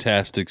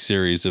fantastic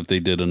series if they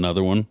did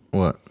another one.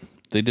 What?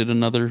 They did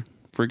another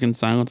freaking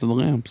Silence of the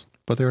Lambs.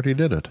 But they already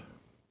did it.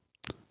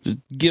 Just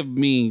give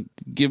me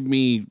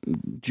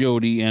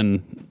Jody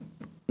and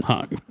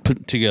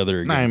put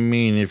together again. I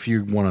mean, if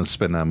you want to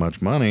spend that much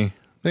money,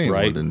 they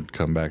wouldn't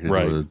come back to do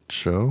a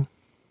show.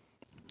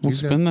 We'll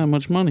spend that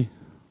much money.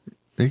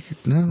 Do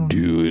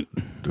it.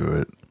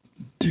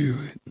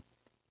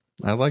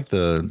 I like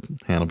the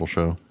Hannibal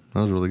show.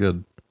 That was really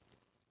good.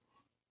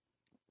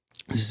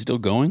 Is it still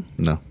going?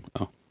 No.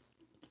 Oh.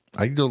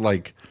 I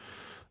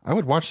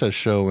would watch that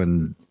show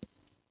and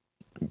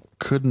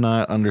could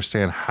not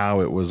understand how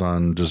it was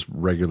on just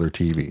regular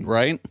TV.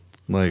 Right?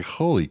 Like,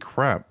 holy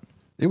crap.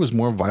 It was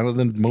more violent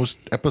than most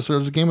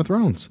episodes of Game of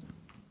Thrones.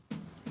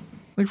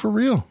 Like, for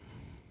real.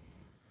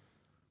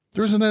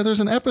 There's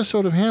an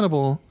episode of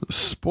Hannibal,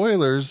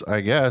 spoilers,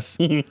 I guess,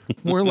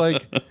 where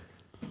like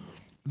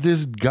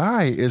this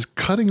guy is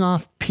cutting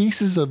off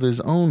pieces of his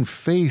own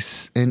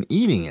face and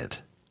eating it.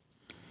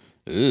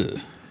 Ugh.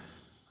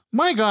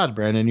 My God,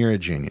 Brandon, you're a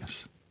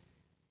genius.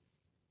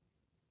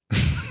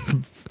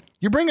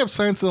 You bring up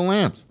Silence of the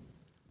Lambs,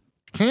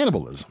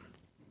 cannibalism,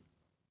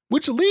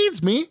 which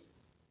leads me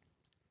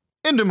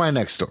into my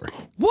next story.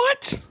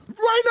 What?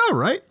 I know,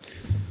 right?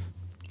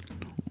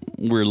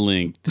 We're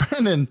linked.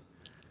 Brandon,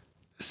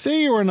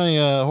 say you were in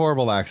a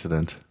horrible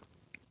accident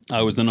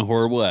I was in a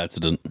horrible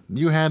accident.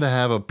 You had to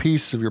have a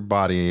piece of your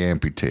body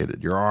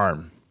amputated, your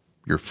arm,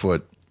 your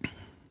foot,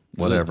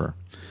 whatever.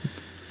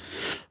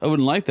 I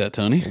wouldn't like that,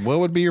 Tony. What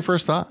would be your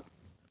first thought?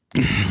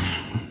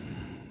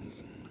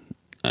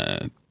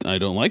 I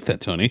don't like that,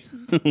 Tony.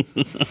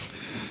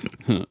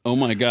 Oh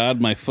my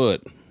God, my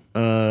foot.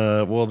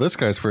 Well, this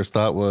guy's first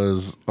thought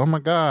was, oh my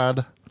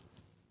God.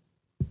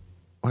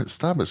 What?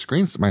 Stop it.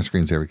 My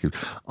screen's every cute.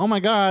 Oh my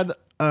God.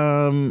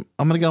 I'm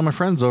going to get all my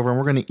friends over and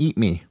we're going to eat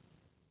me.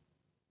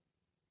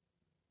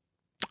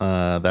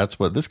 That's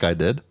what this guy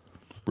did.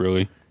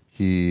 Really?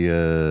 He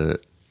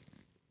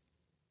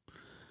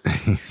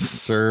he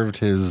served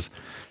his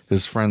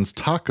friends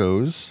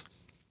tacos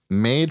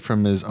made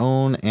from his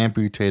own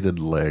amputated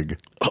leg.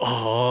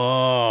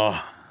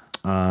 Oh.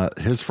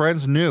 His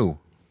friends knew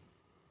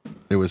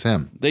it was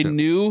him. They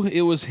knew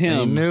it was him.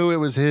 They knew it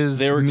was his.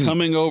 They were meat.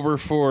 coming over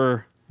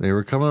for. They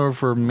were coming over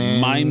for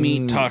My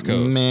meat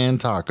tacos. Man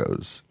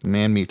tacos.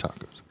 Man meat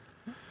tacos.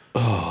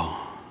 Oh.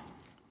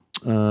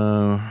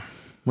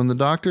 When the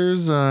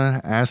doctors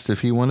asked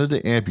if he wanted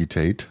to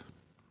amputate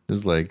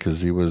his leg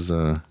because he was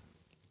on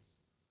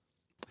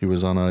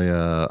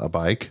a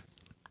bike,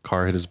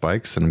 car hit his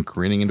bike, sent him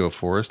careening into a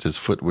forest. His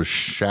foot was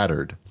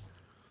shattered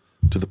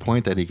to the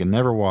point that he could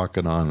never walk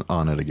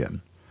on it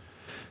again.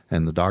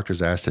 And the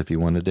doctors asked if he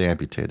wanted to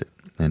amputate it.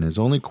 And his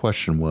only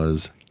question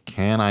was,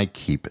 can I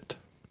keep it?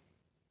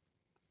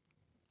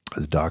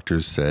 The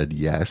doctors said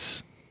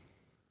yes.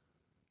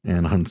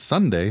 And on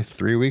Sunday,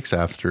 3 weeks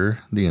after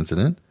the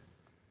incident,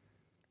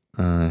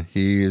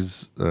 he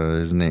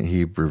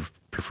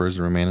prefers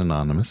to remain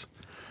anonymous.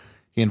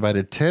 He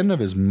invited 10 of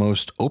his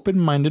most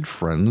open-minded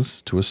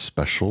friends to a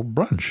special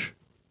brunch.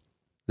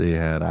 They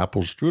had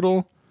apple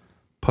strudel,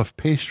 puff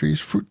pastries,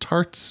 fruit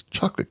tarts,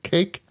 chocolate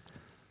cake,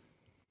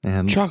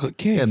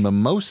 and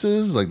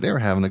mimosas. Like, they were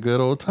having a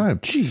good old time.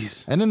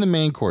 Jeez. And then the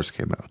main course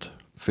came out.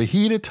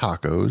 Fajita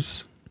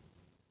tacos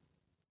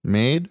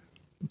made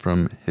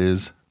from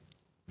his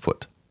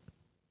foot.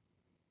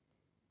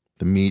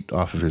 The meat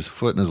off of his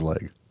foot and his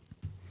leg.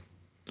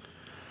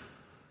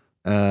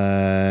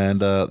 And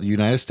the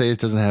United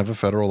States doesn't have a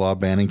federal law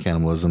banning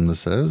cannibalism,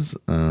 this says.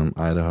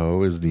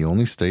 Idaho is the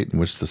only state in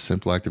which the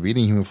simple act of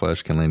eating human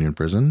flesh can land you in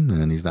prison,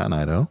 and he's not in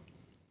Idaho.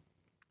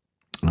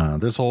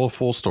 This whole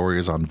full story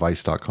is on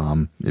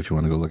Vice.com if you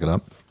want to go look it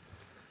up.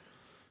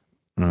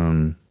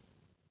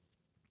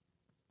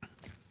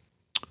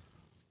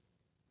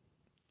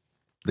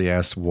 They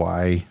asked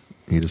why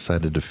he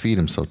decided to feed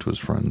himself to his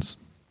friends,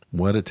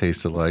 what it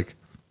tasted like.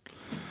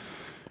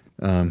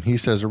 He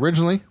says,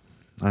 originally,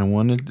 I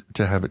wanted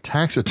to have it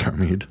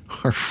taxidermied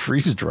or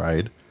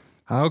freeze-dried.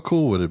 How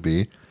cool would it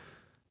be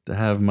to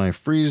have my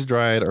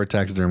freeze-dried or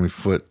taxidermy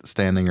foot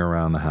standing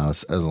around the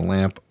house as a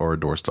lamp or a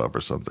doorstop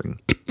or something?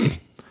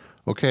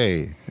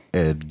 Okay,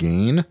 Ed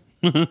Gein.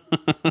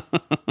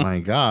 My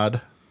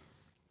God.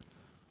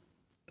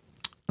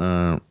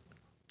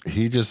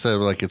 He just said,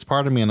 like, it's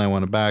part of me and I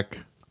want it back.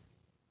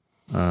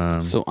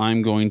 So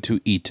I'm going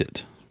to eat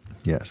it.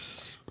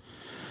 Yes.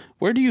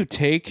 Where do you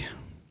take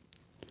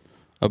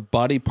a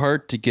body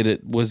part to get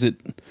it?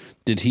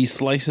 Did he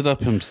slice it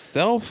up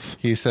himself?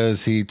 He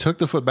says he took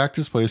the foot back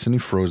to his place and he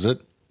froze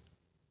it.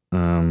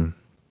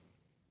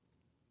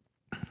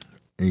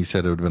 He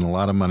said it would have been a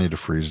lot of money to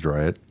freeze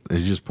dry it.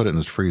 He just put it in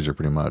his freezer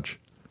pretty much.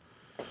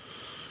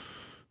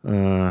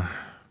 He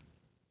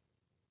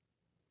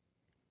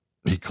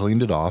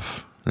cleaned it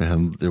off.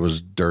 And it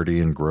was dirty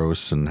and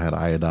gross and had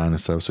iodine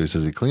and stuff. So he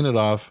says he cleaned it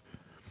off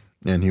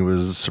and he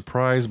was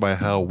surprised by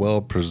how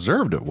well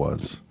preserved it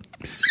was.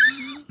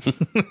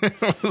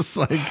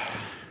 It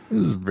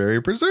was very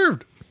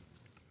preserved.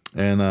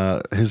 And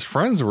his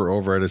friends were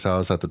over at his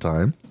house at the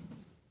time.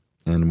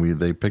 And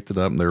they picked it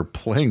up and they were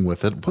playing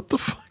with it. What the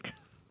fuck?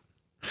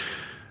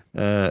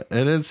 It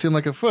didn't seem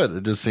like a foot.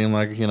 It just seemed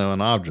like,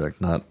 an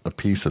object, not a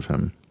piece of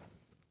him.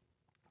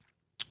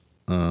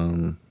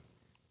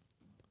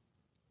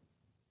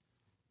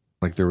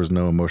 Like there was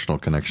no emotional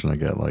connection I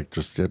get. Like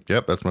just,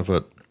 yep, that's my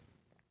foot.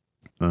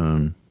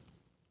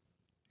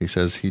 He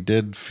says he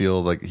did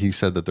feel like, he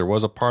said that there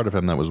was a part of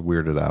him that was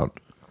weirded out.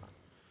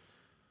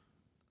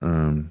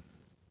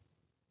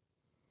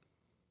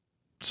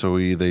 So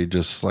they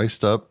just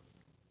sliced up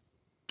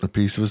a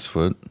piece of his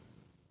foot,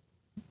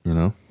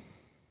 and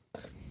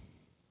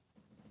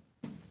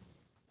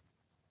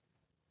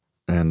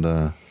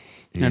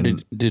now,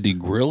 did he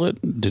grill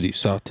it? Did he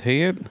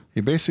saute it?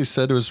 He basically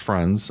said to his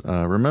friends,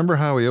 remember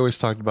how we always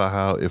talked about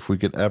how if we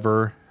could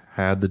ever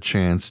had the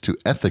chance to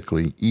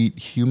ethically eat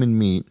human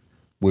meat,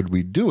 would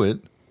we do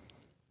it?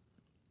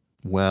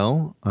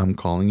 Well, I'm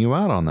calling you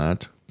out on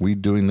that. We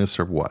doing this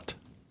or what?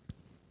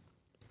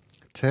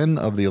 10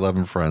 of the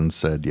 11 friends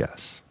said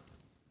yes.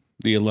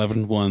 The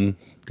 11th one.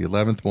 The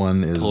 11th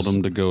one is told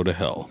him to go to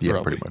hell. Yeah,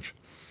 probably. Pretty much.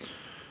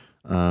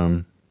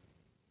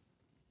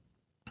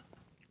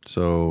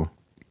 So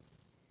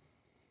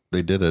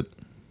they did it.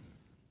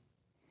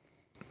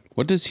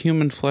 What does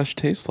human flesh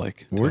taste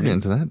like? We're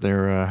getting to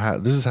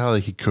that. This is how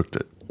he cooked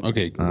it.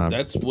 Okay,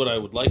 that's what I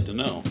would like to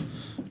know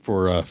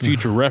for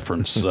future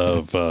reference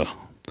of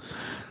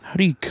How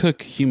do you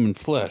cook human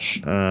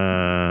flesh? Do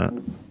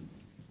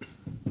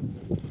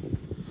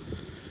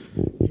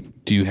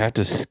you have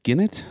to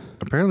skin it?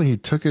 Apparently he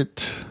took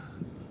it.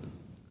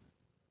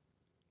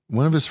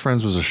 One of his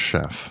friends was a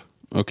chef.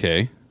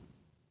 Okay.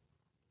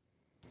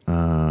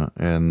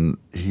 And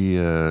he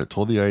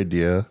told the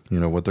idea,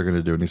 what they're going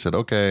to do. And he said,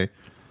 okay,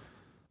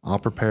 I'll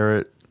prepare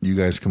it. You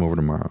guys come over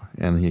tomorrow.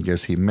 And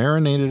he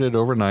marinated it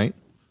overnight,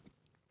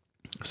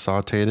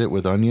 sauteed it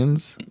with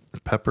onions,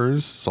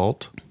 peppers,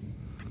 salt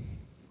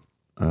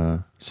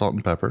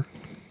and pepper,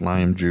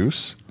 lime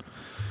juice,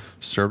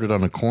 served it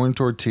on a corn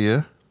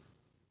tortilla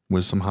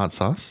with some hot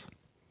sauce.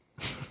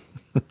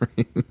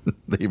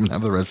 They even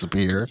have the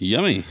recipe here.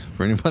 Yummy.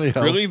 For anybody else.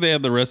 Really? They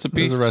have the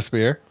recipe? There's a recipe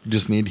here. You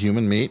just need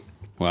human meat.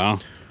 Wow.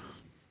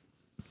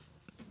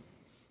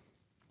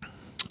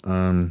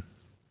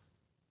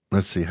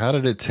 Let's see. How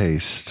did it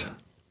taste?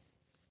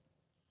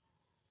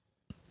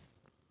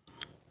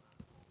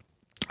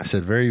 I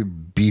said very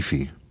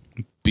beefy.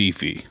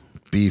 Beefy.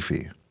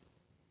 It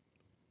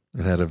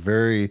had a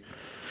very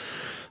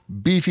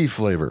beefy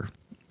flavor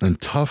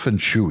and tough and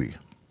chewy.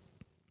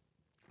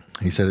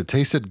 He said it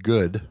tasted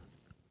good,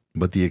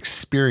 but the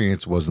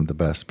experience wasn't the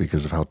best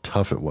because of how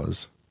tough it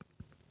was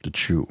to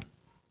chew.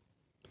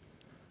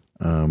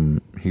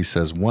 He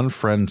says one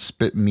friend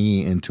spit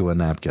me into a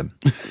napkin.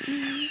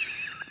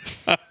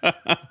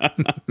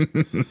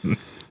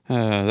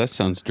 That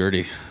sounds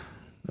dirty.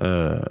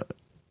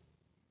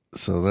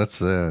 So that's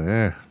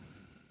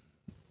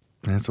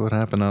that's what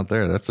happened out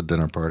there. That's a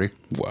dinner party.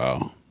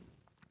 Wow.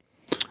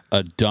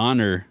 A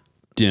Donner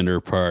dinner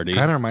party.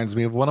 Kind of reminds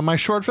me of one of my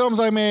short films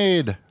I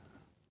made.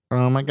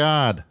 Oh my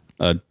God.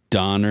 A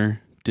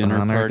Donner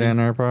dinner party.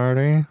 Dinner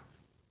party.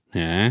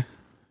 Yeah.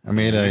 I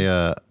made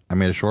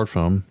a short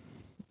film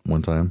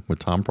one time with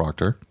Tom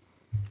Proctor.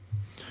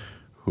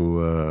 Who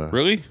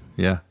Really?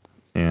 Yeah.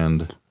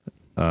 And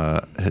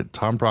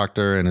Tom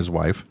Proctor and his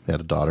wife, they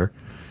had a daughter.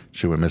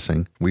 She went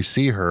missing. We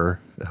see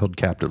her held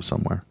captive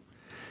somewhere.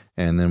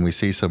 And then we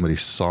see somebody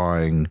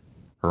sawing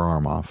her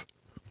arm off.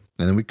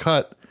 And then we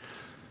cut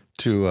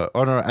to,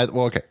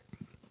 okay.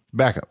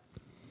 Back up.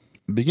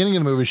 Beginning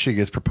of the movie, she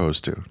gets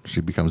proposed to.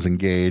 She becomes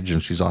engaged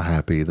and she's all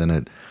happy. Then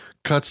it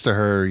cuts to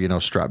her,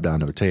 strapped down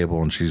to a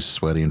table and she's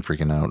sweaty and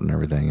freaking out and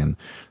everything. And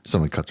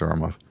someone cuts her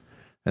arm off.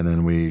 And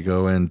then we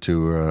go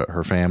into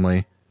her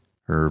family,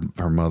 her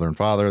mother and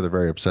father. They're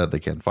very upset. They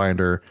can't find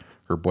her.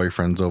 Her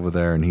boyfriend's over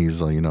there and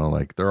he's,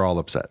 like, they're all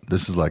upset.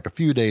 This is like a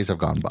few days have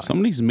gone by.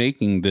 Somebody's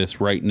making this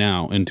right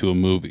now into a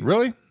movie.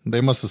 Really? They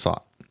must have saw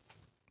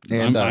it.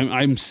 And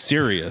I'm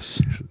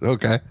serious.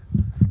 Okay.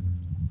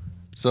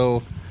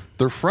 So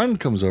their friend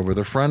comes over.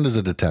 Their friend is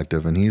a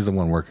detective, and he's the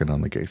one working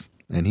on the case.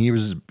 And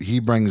he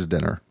brings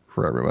dinner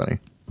for everybody.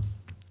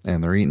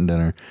 And they're eating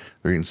dinner.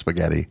 They're eating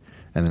spaghetti.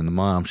 And then the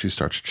mom, she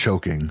starts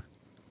choking.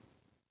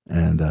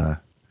 And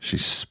she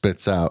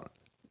spits out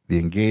the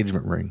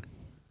engagement ring.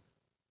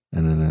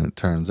 And then it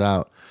turns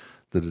out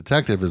the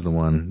detective is the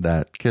one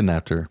that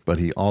kidnapped her, but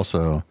he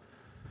also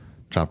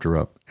chopped her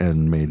up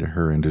and made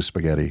her into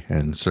spaghetti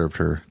and served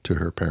her to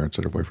her parents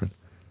and her boyfriend.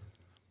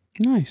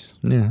 Nice.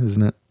 Yeah,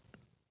 isn't it?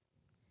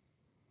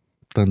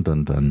 Dun,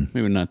 dun, dun.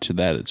 Maybe not to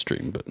that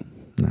extreme, but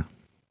No.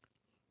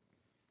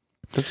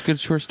 That's a good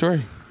short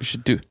story. We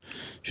should do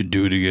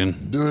it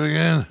again. Do it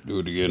again. Do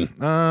it again.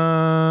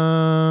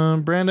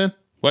 Brandon,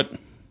 What?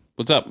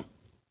 What's up?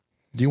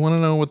 do you want to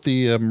know what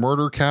the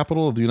murder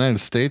capital of the United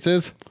States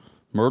is?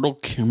 Murder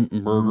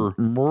capital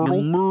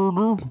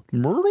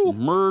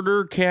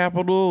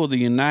of the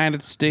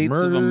United States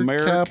of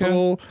America.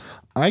 Capital.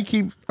 I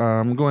keep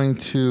going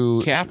to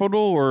Capital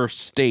or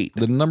state?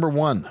 the number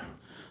one.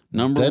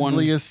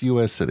 Deadliest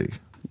U.S. city.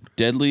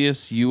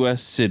 Deadliest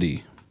U.S.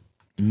 city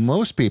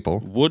Most people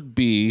would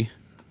be.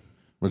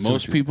 would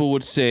Most say- people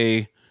would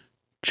say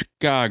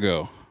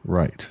Chicago,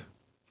 Right.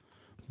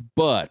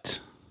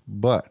 but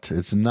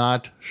It's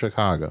not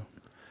Chicago.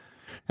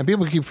 And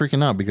people keep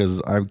freaking out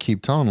because I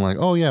keep telling them, like,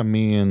 oh, yeah,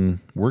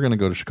 we're going to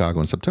go to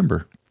Chicago in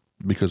September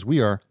because we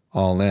are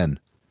all in.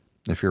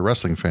 If you're a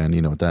wrestling fan,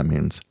 you know what that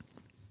means.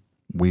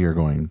 We are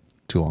going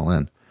to all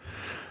in.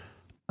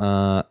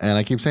 And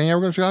I keep saying, yeah,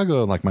 we're going to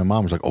Chicago. Like, my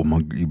mom was like, oh,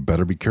 you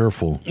better be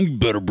careful. you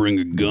better bring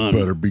a gun.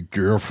 Better be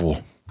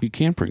careful. You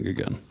can't bring a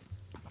gun.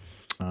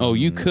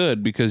 You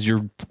could because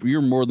you're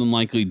more than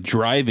likely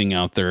driving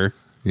out there.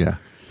 Yeah.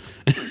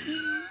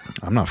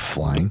 I'm not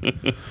flying.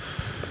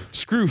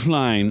 Screw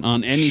flying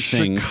on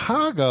anything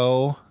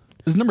Chicago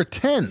is number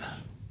 10.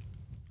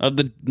 of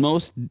the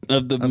most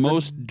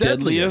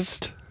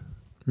deadliest.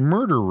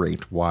 Murder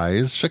rate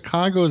wise,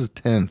 Chicago is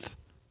 10th.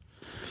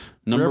 For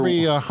Number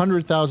every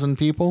 100,000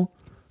 people,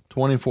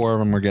 24 of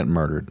them are getting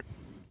murdered.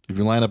 If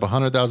you line up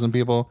 100,000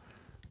 people,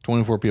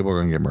 24 people are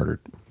going to get murdered.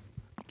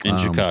 in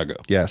Chicago.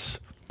 Yes.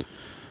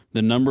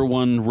 The number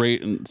one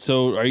rate.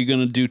 So are you going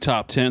to do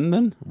top 10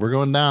 then? We're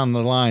going down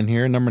the line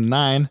here. Number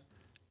 9,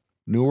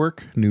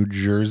 Newark, New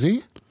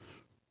Jersey.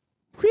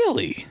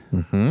 Really?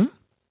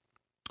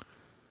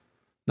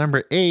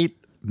 Number 8,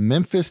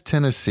 Memphis,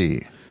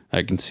 Tennessee.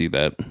 I can see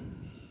that.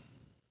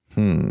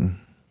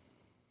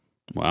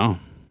 Wow.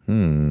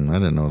 I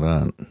didn't know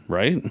that.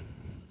 Right?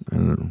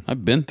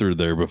 I've been through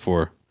there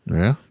before.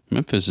 Yeah?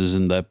 Memphis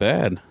isn't that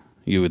bad.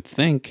 You would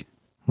think.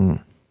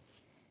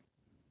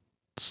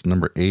 It's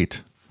number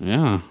 8.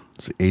 Yeah.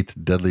 It's the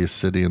 8th deadliest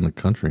city in the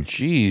country.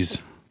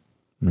 Jeez.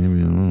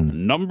 Maybe.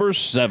 Number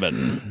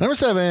 7. Number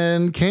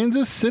 7,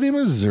 Kansas City,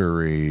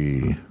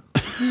 Missouri.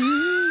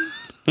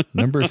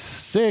 Number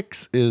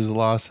 6 is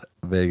Las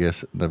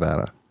Vegas,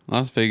 Nevada.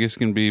 Las Vegas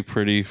can be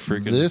pretty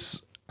freaking...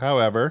 This,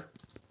 however,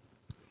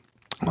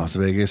 Las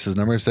Vegas is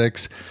number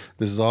 6.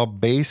 This is all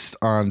based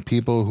on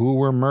people who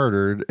were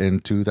murdered in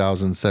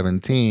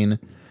 2017,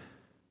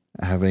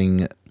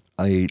 having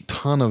a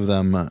ton of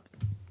them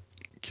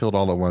killed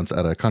all at once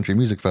at a country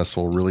music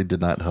festival really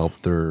did not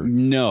help their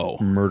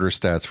murder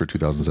stats for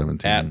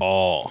 2017 at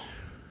all.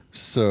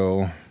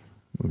 So,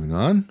 moving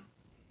on.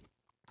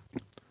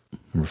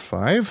 Number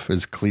 5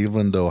 is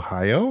Cleveland,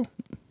 Ohio.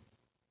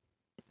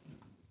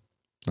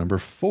 Number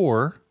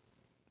 4,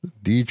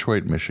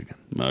 Detroit, Michigan.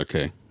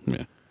 Okay.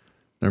 Yeah.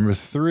 Number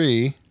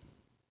 3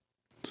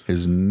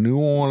 is New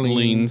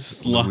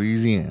Orleans,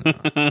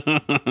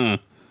 Louisiana.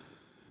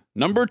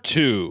 Number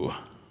 2.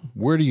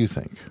 Where do you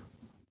think?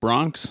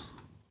 Bronx?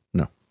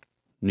 No.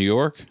 New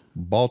York?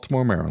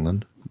 Baltimore,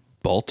 Maryland.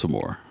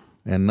 Baltimore.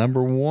 And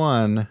number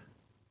 1,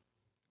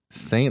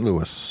 St.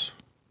 Louis,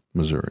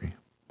 Missouri.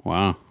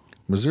 Wow.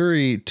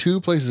 Missouri, 2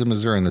 places in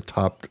Missouri in the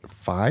top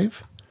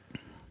 5?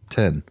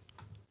 10.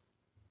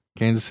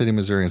 Kansas City,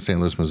 Missouri, and St.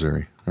 Louis,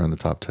 Missouri are in the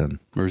top 10.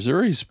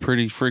 Missouri's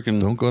pretty freaking...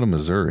 Don't go to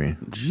Missouri.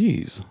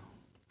 Jeez.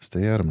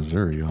 Stay out of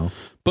Missouri, y'all.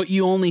 But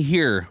you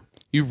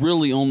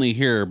really only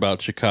hear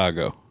about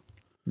Chicago.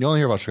 You only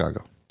hear about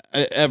Chicago.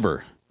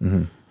 Ever.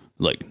 Mm-hmm.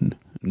 Like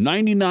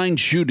 99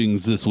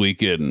 shootings this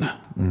weekend.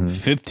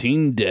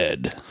 15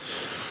 dead.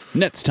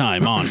 Next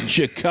time on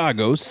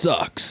Chicago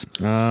Sucks.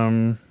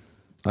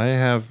 I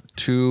have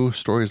 2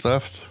 stories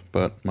left,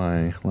 but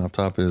my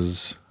laptop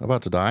is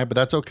about to die, but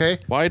that's okay.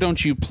 Why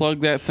don't you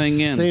plug that thing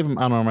in? Save them.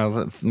 I don't know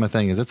what my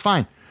thing is. It's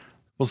fine.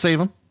 We'll save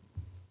them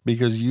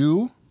because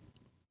you,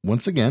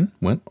 once again,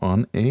 went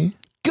on a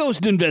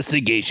ghost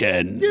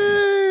investigation.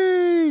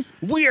 Yay!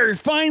 We are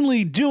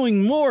finally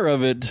doing more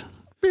of it.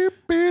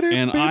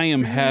 And I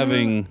am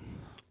having...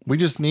 We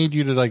just need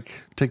you to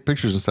take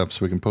pictures and stuff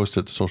so we can post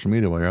it to social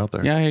media while you're out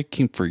there. Yeah, I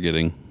keep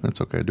forgetting. That's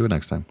okay. Do it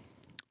next time.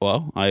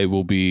 Well, I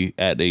will be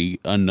at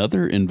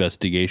another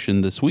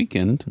investigation this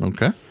weekend.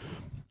 Okay.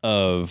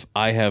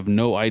 I have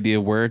no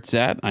idea where it's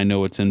at. I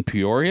know it's in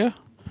Peoria,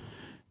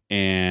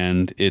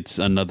 and it's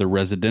another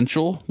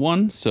residential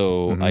one,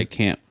 so I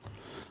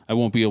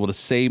won't be able to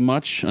say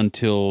much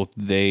until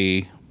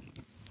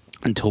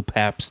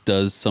PAPS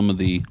does some of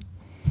the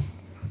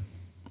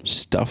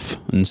stuff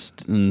and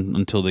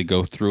until they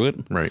go through it.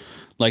 Right.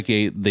 Like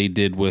they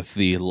did with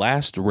the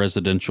last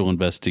residential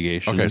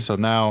investigation. Okay, so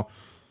now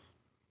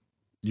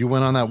you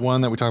went on that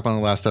one that we talked about in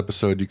the last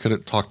episode. You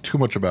couldn't talk too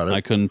much about it. I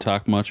couldn't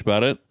talk much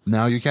about it.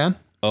 Now you can?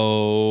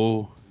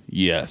 Oh,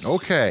 yes.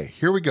 Okay,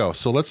 here we go.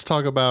 So let's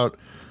talk about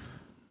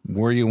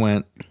where you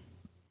went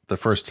the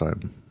first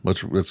time.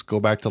 Let's go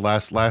back to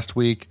last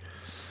week.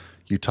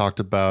 You talked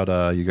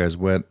about you guys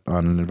went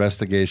on an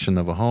investigation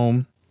of a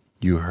home.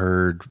 You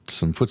heard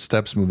some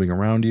footsteps moving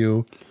around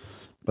you.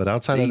 But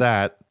outside of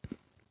that,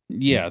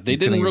 yeah, they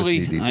didn't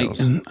really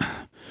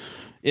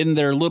in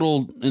their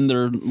little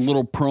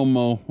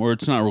promo, or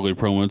it's not really a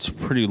promo, it's a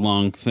pretty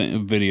long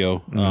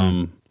video.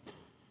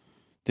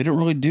 They didn't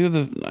really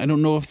do I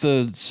don't know if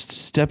the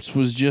steps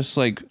was just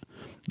like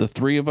the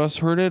 3 of us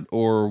heard it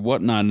or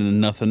whatnot and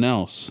nothing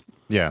else.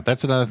 Yeah,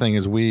 that's another thing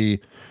is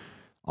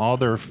all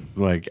their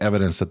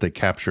evidence that they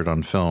captured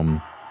on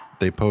film,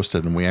 they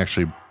posted and we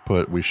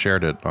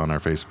shared it on our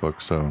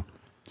Facebook. So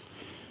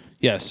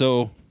yeah,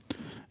 so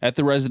at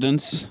the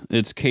residence,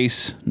 it's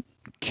case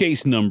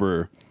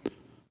number.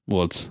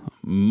 Well, it's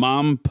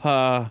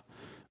Mampa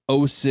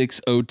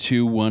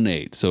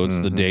 060218. So it's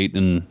the date,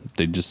 and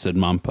they just said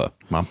Mampa.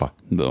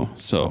 Though.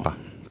 So,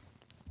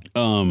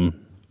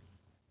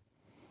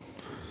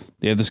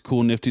 they have this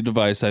cool nifty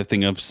device. I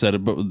think I've said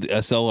about the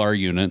SLR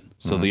unit.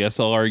 So the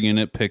SLR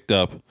unit picked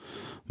up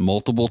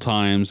multiple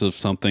times of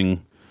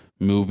something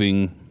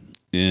moving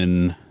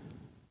in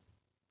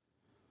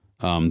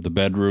the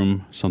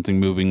bedroom, something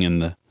moving in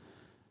the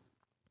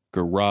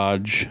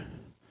garage.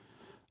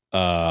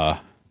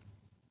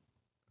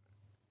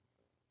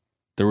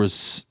 There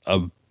was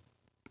a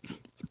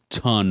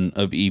ton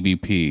of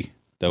EVP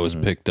that was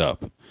picked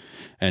up,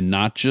 and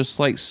not just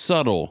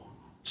subtle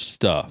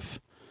stuff.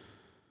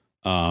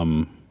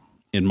 In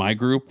my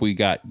group, we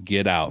got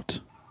Get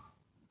Out.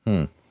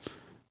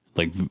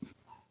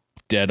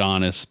 Dead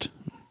honest.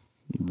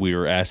 We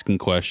were asking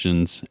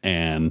questions,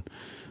 and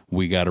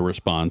we got a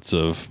response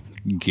of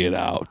Get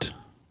Out.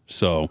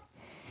 So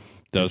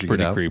that was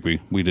pretty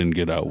creepy. We didn't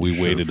get out. We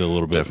waited a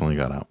little bit. Definitely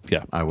got out.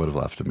 Yeah. I would have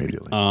left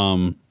immediately.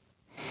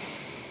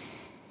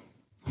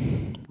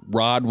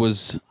 Rod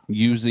was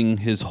using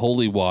his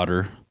holy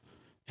water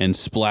and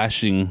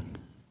splashing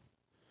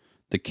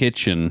the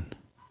kitchen,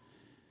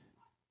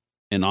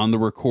 and on the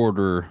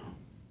recorder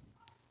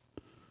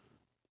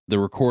the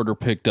recorder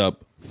picked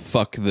up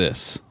 "fuck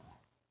this."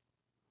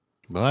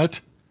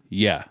 What?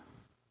 Yeah.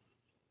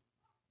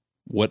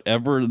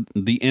 Whatever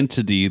the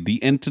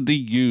entity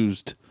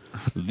used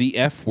the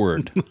F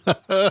word.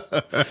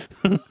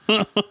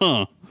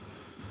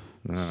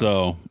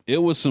 So it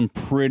was some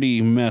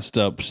pretty messed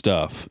up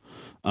stuff.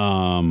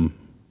 Yeah,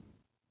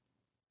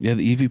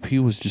 the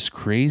EVP was just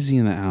crazy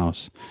in the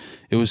house.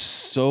 It was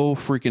so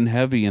freaking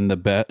heavy in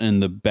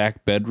the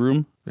back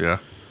bedroom. Yeah.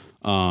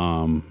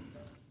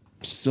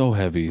 So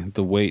heavy.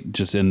 The weight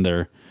just in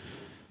there.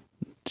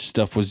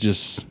 Stuff was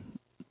just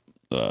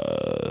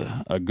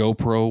a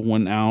GoPro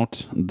went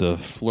out, the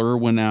FLIR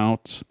went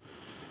out.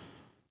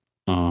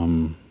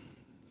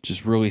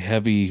 Just really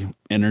heavy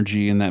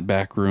energy in that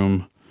back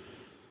room.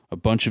 A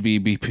bunch of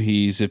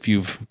EBPs. If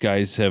you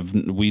guys have,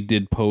 we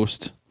did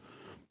post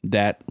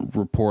that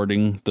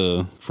reporting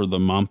for the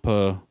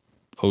MAMPA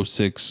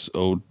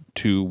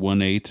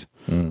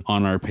 060218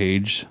 on our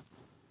page.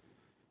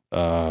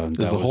 Is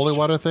the holy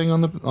water thing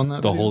on that? The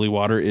video? holy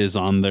water is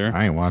on there.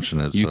 I ain't watching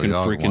it. You so can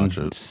y'all watch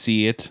freaking it.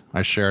 see it.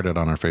 I shared it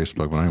on our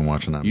Facebook, but I ain't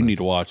watching that. You need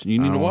to watch. You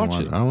need to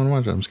watch it. I don't want to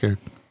watch it. I'm scared.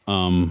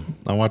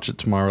 I'll watch it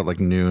tomorrow at like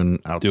noon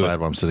outside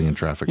while I'm sitting in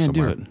traffic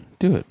somewhere.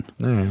 Do it.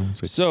 Yeah, we'll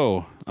see.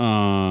 So,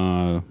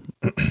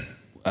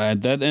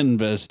 at that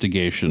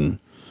investigation,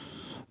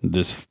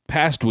 this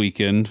past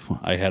weekend,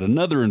 I had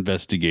another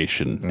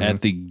investigation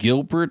at the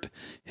Gilbert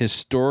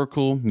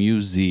Historical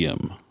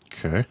Museum.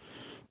 Okay.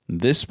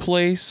 This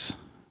place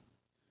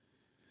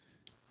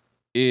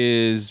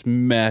is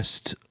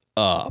messed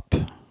up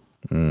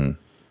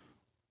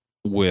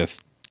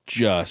with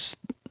just...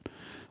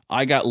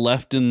 I got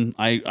left in...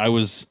 I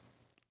was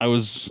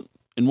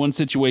in one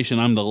situation.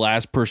 I'm the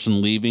last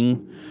person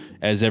leaving,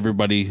 as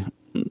everybody...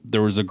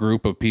 There was a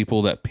group of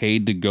people that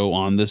paid to go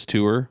on this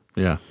tour.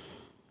 Yeah.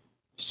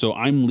 So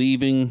I'm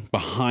leaving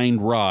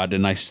behind Rod,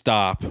 and I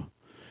stop,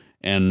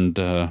 and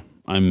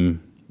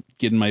I'm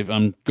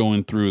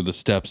going through the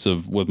steps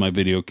with my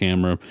video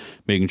camera,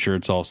 making sure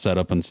it's all set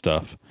up and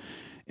stuff.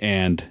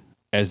 And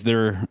as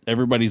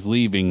everybody's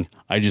leaving,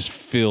 I just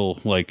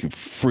feel like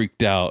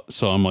freaked out.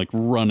 So I'm like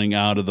running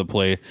out of the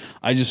place.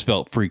 I just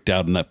felt freaked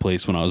out in that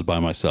place when I was by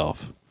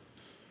myself.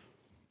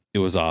 It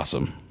was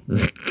awesome.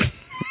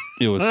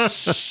 It was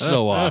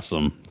so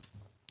awesome.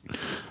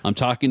 I'm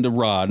talking to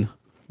Rod,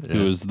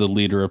 who is the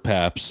leader of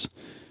PAPS.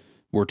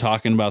 We're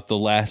talking about the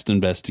last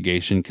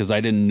investigation because I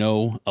didn't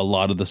know a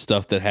lot of the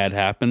stuff that had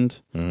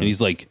happened. And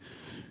he's like,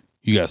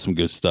 you got some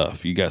good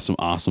stuff. You got some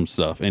awesome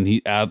stuff. And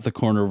he, out the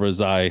corner of his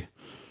eye,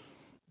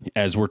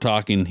 as we're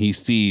talking, he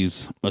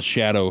sees a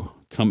shadow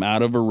come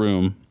out of a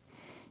room,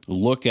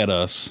 look at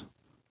us,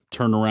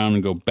 turn around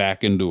and go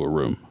back into a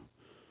room.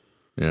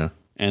 Yeah.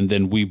 And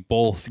then we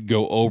both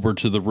go over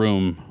to the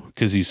room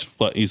because he's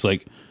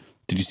like,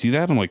 did you see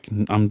that? I'm like,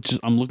 I'm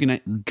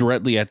looking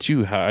directly at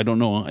you. I don't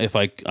know if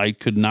I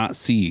could not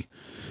see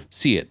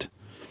it.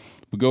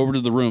 We go over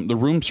to the room. The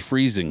room's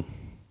freezing.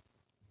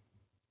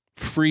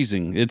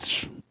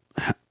 It's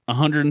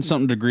 100 and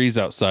something degrees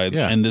outside.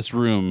 Yeah. And this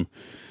room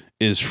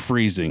is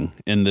freezing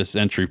in this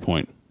entry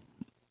point,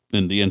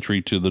 in the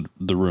entry to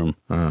the room.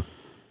 Uh-huh.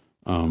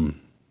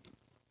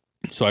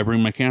 So I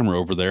bring my camera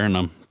over there and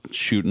I'm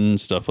shooting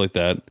stuff like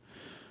that.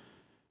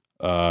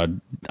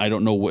 I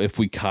don't know if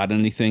we caught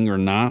anything or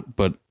not,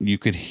 but you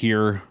could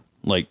hear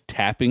like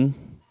tapping.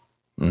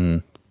 Mm-hmm.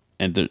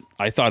 And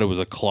I thought it was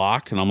a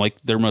clock, and I'm like,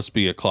 there must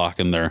be a clock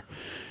in there.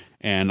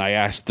 And I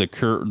asked the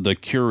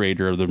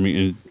curator of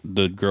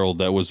the girl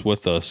that was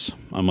with us.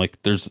 I'm like,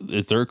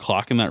 is there a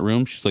clock in that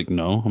room? She's like,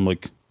 no. I'm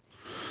like,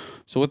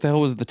 so what the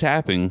hell was the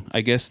tapping?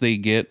 I guess they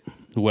get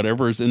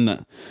whatever is in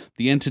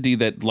the entity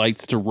that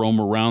likes to roam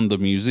around the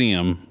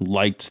museum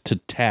likes to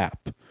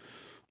tap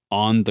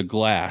on the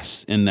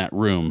glass in that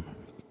room,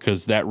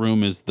 because that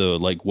room is the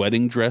like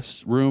wedding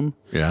dress room.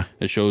 Yeah.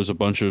 It shows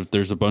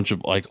there's a bunch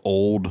of like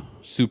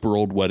super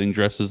old wedding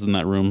dresses in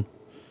that room.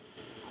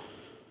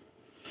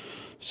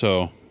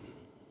 So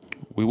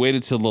we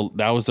waited till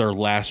that was our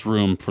last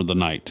room for the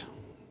night.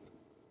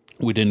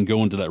 We didn't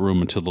go into that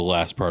room until the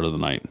last part of the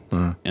night.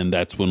 Uh-huh. And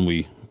that's when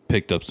we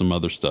picked up some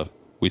other stuff.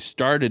 We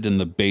started in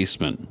the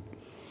basement,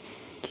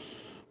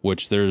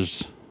 which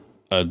there's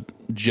a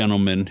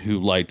gentleman who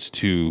likes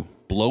to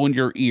blow in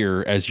your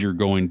ear as you're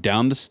going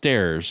down the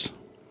stairs.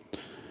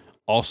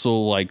 Also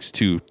likes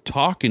to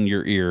talk in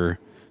your ear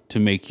to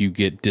make you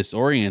get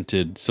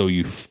disoriented so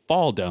you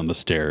fall down the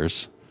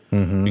stairs.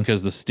 Mm-hmm.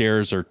 Because the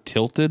stairs are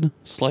tilted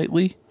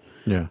slightly.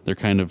 Yeah. They're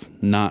kind of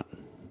not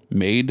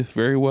made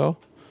very well.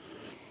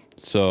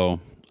 So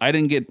I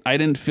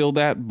didn't feel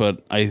that,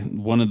 but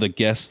one of the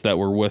guests that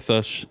were with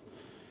us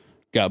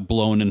got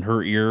blown in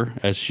her ear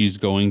as she's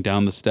going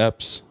down the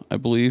steps, I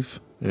believe.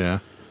 Yeah.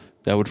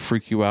 That would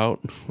freak you out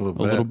a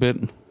little bit.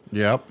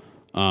 Yep.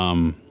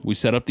 We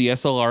set up the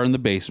SLR in the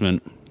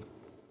basement.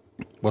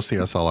 What's the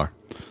SLR?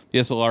 The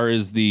SLR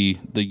is the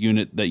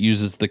unit that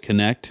uses the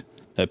Kinect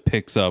that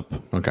picks up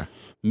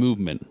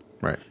movement.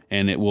 Right.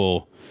 And it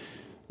will,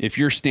 if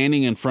you're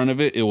standing in front of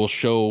it, it will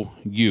show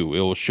you. It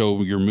will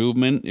show your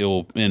movement.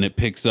 And it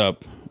picks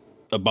up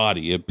a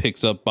body. It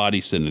picks up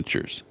body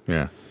signatures.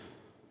 Yeah.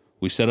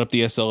 We set up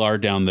the SLR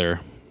down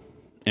there,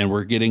 and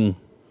we're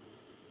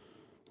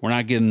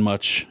not getting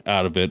much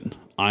out of it.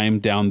 I'm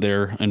down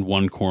there in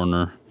one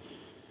corner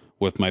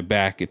with my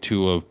back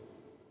to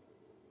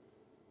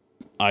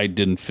I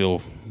didn't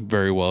feel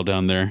very well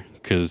down there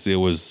because it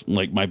was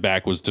like my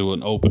back was to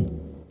an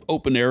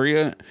open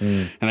area,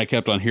 and I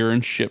kept on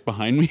hearing shit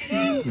behind me.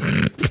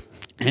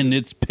 And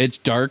it's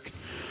pitch dark,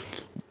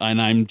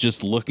 and I'm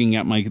just looking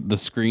at the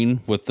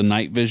screen with the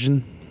night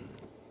vision.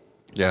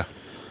 Yeah.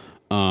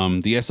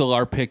 The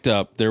SLR picked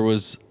up.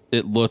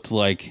 It looked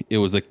like it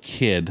was a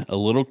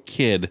little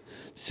kid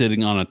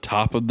sitting on the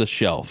top of the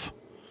shelf,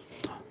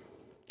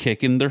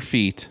 kicking their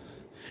feet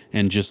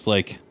and just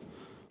like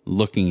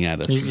looking at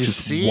us,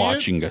 just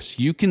watching us.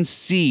 You can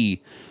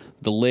see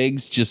the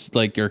legs just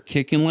like are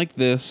kicking like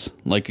this,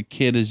 like a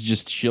kid is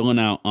just chilling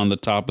out on the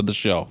top of the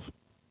shelf.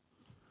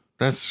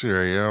 That's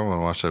scary. Yeah, I want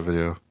to watch that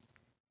video.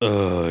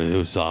 It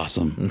was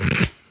awesome.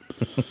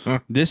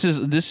 This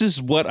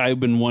is what I've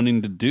been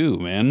wanting to do,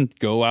 man.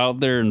 Go out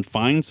there and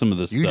find some of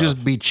this stuff. You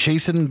just be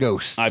chasing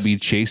ghosts. I be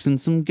chasing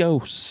some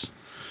ghosts.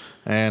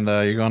 And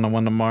you're going to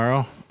one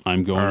tomorrow?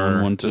 I'm going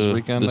on one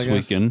this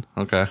weekend.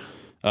 Okay.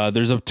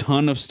 There's a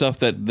ton of stuff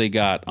that they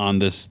got on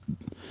this.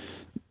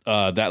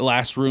 That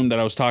last room that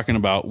I was talking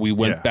about, we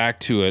went back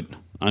to it.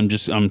 I'm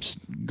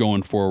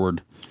going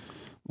forward.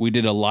 We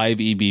did a live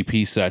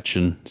EVP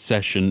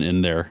session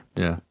in there.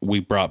 Yeah. We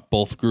brought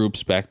both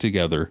groups back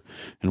together,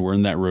 and we're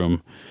in that room,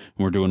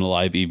 and we're doing a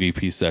live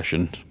EVP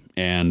session,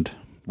 and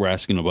we're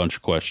asking a bunch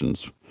of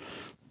questions.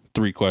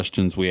 3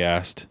 questions we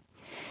asked.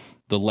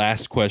 The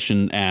last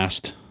question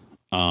asked,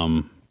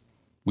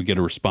 we get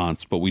a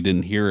response, but we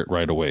didn't hear it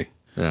right away.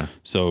 Yeah.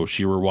 So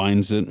she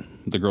rewinds it.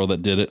 The girl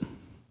that did it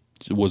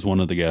was one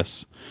of the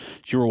guests.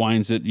 She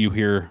rewinds it. You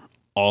hear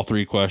all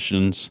 3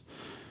 questions.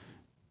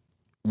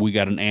 We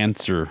got an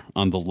answer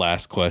on the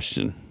last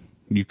question.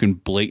 You can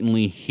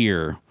blatantly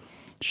hear.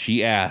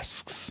 She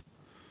asks,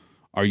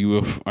 "Are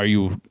you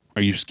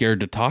scared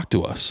to talk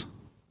to us?"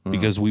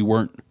 Because we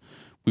weren't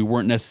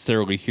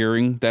necessarily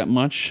hearing that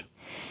much,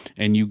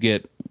 and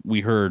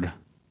we heard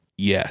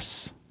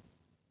yes.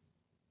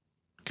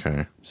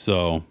 Okay.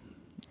 So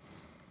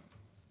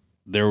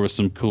there was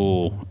some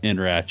cool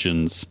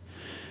interactions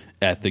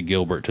at the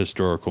Gilbert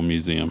Historical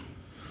Museum.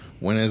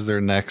 When is their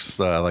next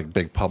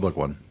big public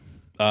one?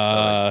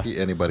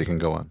 Anybody can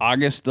go on.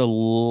 August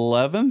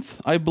 11th,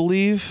 I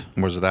believe.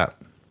 Where's it at?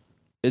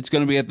 It's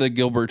going to be at the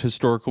Gilbert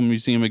Historical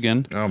Museum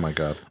again. Oh my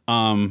God.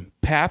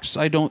 Paps,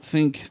 I don't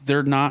think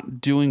they're not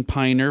doing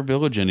Pioneer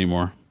Village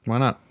anymore. Why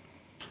not?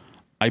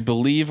 I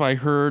believe I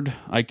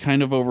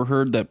kind of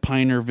overheard that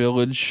Pioneer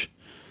Village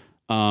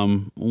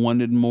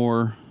wanted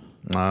more.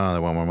 They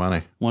want more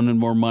money. Wanted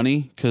more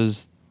money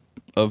because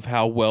of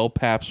how well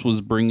Paps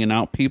was bringing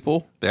out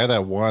people. They had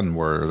that one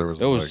where there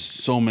was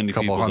so many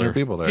people, a couple hundred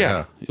people there.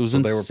 Yeah. It was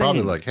insane. They were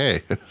probably like,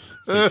 hey,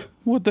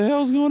 what the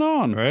hell's going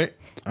on? Right.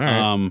 All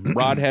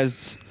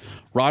right.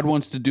 Rod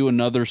wants to do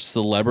another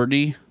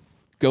celebrity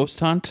ghost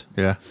hunt.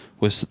 Yeah.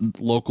 With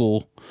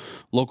local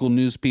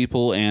news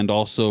people and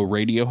also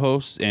radio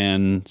hosts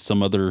and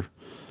some other.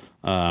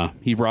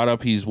 He brought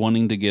up he's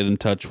wanting to get in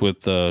touch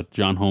with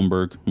John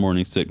Holmberg,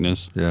 Morning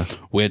Sickness. Yeah.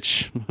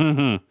 Which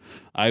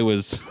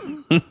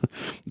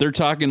they're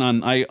talking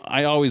on.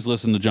 I always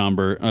listen to John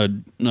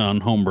on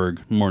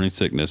Holmberg, Morning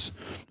Sickness,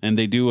 and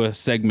they do a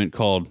segment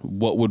called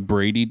 "What Would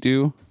Brady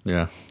Do?"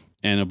 Yeah.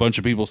 And a bunch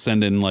of people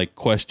send in like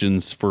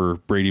questions for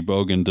Brady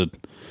Bogan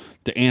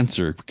to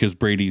answer because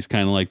Brady's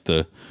kind of like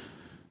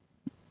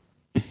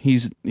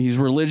he's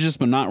religious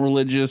but not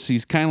religious.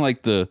 He's kind of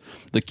like the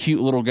cute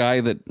little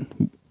guy that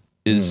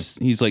is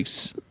he's like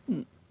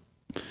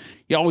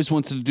he always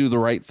wants to do the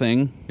right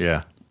thing.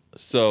 Yeah.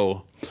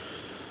 So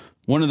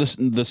one of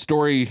the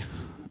story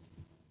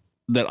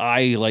that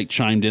I like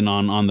chimed in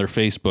on their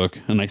Facebook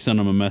and I sent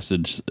him a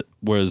message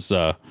was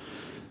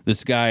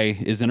this guy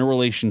is in a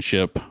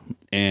relationship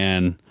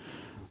and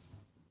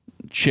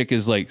chick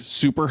is like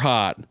super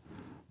hot,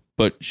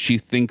 but she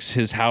thinks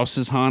his house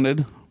is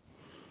haunted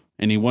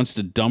and he wants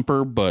to dump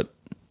her, but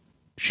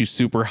she's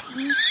super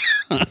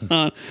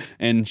hot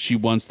and she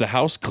wants the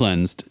house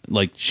cleansed.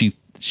 Like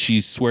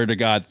she swear to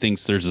God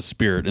thinks there's a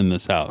spirit in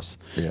this house.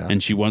 Yeah.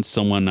 And she wants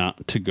someone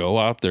to go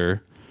out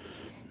there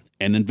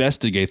and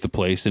investigate the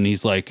place. And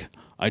he's like,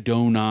 I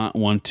do not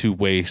want to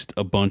waste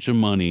a bunch of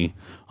money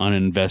on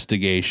an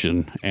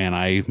investigation. And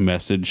I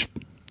message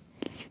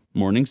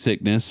Morning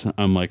Sickness.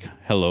 I'm like,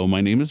 hello, my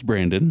name is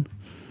Brandon,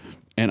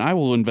 and I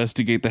will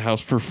investigate the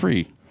house for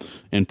free,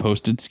 and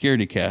posted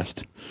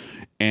ScaredyCast.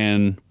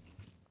 And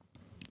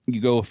you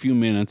go a few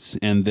minutes,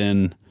 and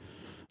then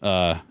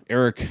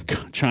Eric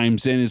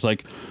chimes in. He's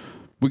like,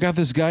 we got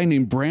this guy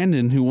named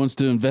Brandon who wants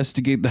to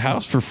investigate the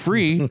house for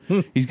free.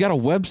 He's got a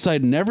website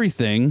and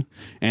everything.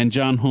 And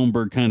John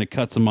Holmberg kind of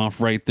cuts him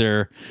off right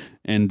there,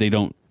 and they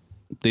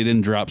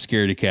didn't drop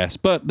ScaredyCast,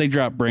 but they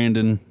dropped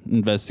Brandon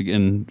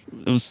investigating.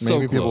 It was so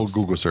maybe close.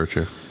 people Google search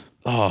you.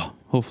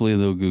 hopefully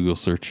they'll Google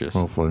search us.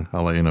 Hopefully.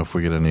 I'll let you know if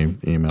we get any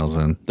emails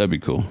in. That'd be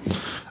cool.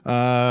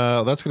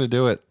 That's going to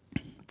do it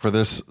for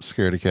this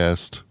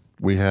Scaredycast.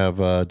 We have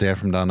Dan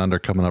from Down Under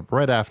coming up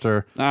right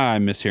after I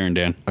miss hearing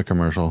Dan. a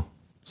commercial.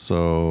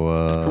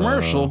 So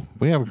Commercial?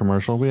 We have a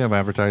commercial. We have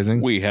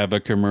advertising. We have a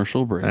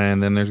commercial break.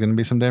 And then there's going to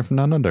be some Dan from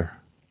Down Under.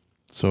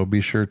 So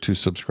be sure to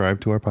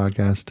subscribe to our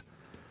podcast.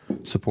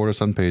 Support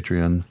us on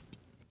Patreon.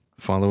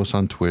 Follow us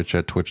on Twitch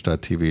at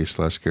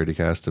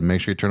twitch.tv/scaredycast. And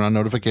make sure you turn on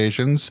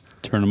notifications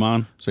Turn them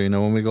on. so you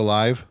know when we go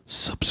live.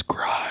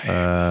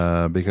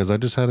 Subscribe. Because I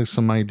just had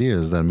some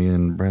ideas that me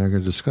and Brandon are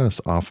going to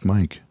discuss off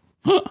mic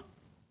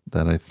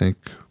that I think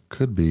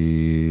could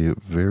be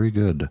very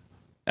good.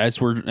 As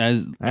we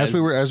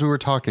were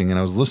talking and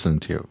I was listening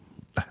to you,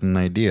 I had an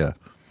idea.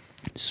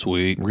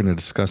 Sweet. We're going to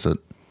discuss it.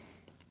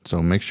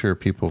 So make sure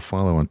people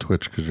follow on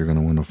Twitch because you're going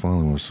to want to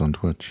follow us on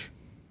Twitch.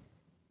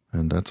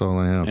 And that's all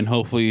I have. And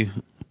hopefully,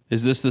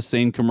 is this the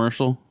same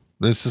commercial?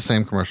 This is the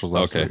same commercials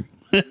last week.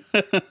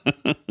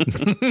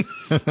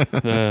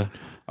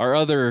 Our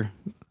other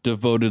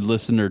devoted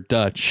listener,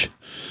 Dutch,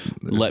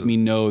 let me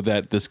know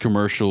that this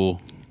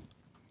commercial,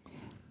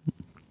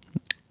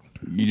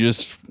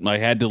 I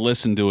had to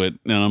listen to it,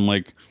 and I'm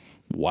like,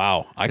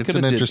 wow, It's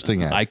an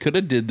interesting ad. I could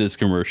have did this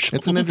commercial.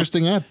 It's an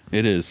interesting ad.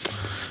 It is.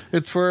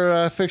 It's for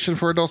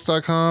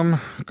fictionforadults.com.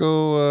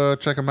 Go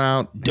check them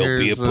out. Don't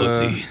be a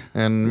pussy.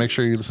 And make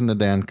sure you listen to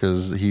Dan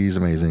because he's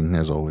amazing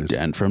as always.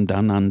 Dan from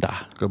Down Under.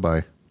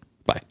 Goodbye.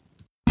 Bye.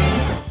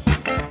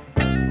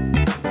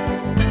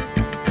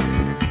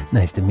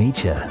 Nice to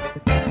meet ya.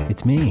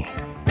 It's me.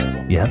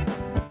 Yep,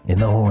 in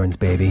the horns,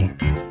 baby.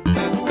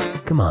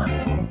 Come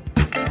on.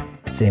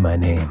 Say my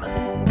name.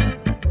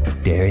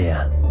 Dare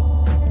ya?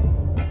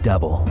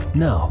 Double,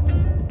 no,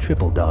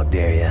 triple dog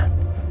dare ya.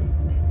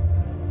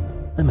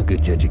 I'm a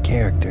good judge of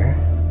character,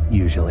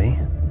 usually,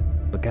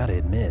 but gotta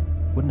admit,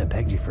 wouldn't have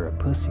pegged you for a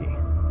pussy.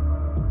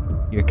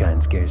 Your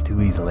kind scares too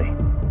easily.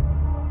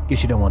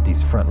 Guess you don't want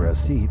these front row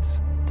seats,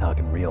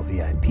 talking real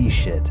VIP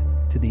shit,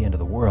 to the end of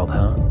the world,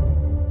 huh?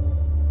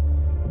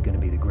 Gonna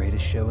be the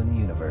greatest show in the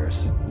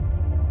universe.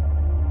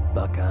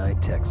 Buckeye,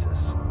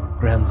 Texas.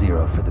 Ground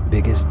zero for the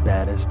biggest,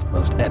 baddest,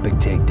 most epic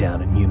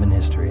takedown in human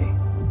history.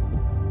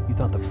 You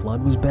thought the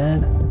flood was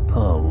bad?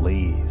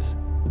 Please.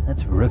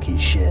 That's rookie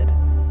shit.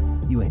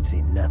 You ain't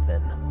seen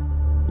nothing.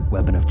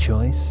 Weapon of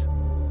choice?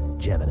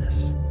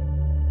 Geminis.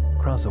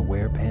 Cross a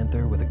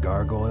werepanther with a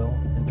gargoyle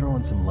and throw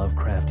in some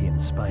Lovecraftian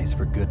spice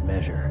for good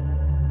measure.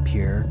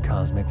 Pure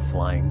cosmic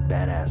flying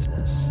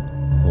badassness.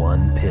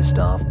 One pissed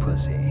off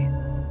pussy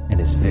and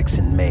his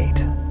vixen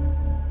mate.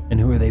 And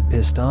who are they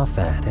pissed off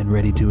at and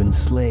ready to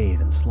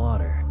enslave and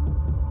slaughter?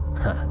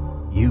 Huh,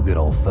 you good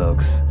old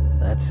folks.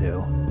 That's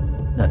who.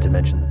 Not to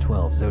mention the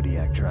 12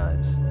 Zodiac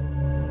tribes.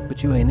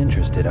 But you ain't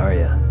interested, are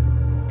ya?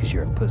 'Cause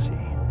you're a pussy.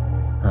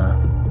 Huh?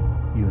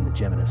 You and the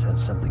Geminis have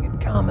something in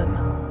common.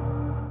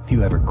 If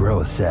you ever grow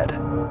a set,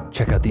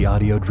 check out the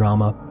audio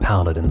drama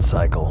Paladin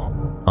Cycle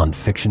on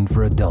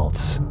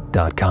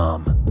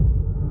fictionforadults.com.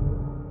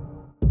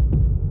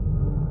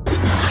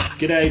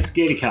 G'day,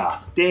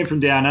 Scaredycast. Dan from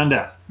Down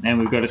Under, and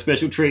we've got a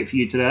special treat for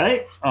you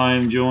today.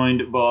 I'm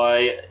joined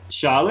by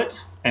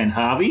Charlotte and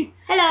Harvey,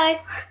 Hello.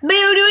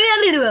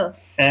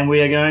 and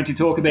we are going to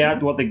talk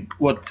about what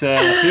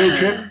field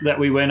trip that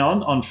we went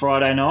on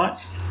Friday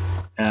night.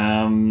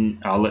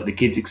 I'll let the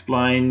kids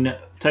explain.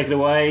 Take it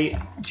away,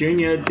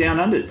 Junior Down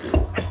Unders.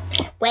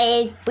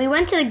 Well, we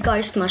went to the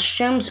ghost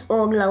mushrooms,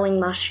 or glowing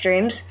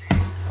mushrooms,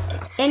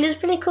 and it was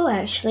pretty cool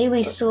actually.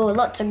 We saw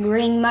lots of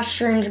green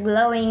mushrooms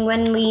glowing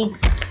when we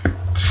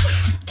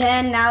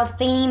turned our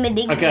theme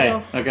Okay,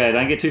 off.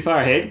 don't get too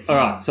far ahead. All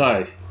right,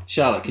 so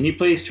Charlotte, can you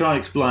please try and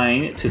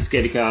explain to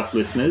Scaredycast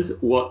listeners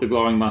what the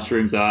glowing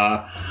mushrooms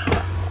are?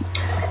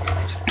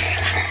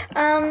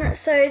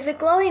 So the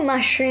glowing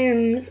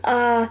mushrooms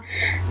are,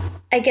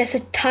 I guess, a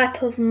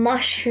type of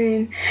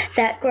mushroom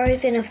that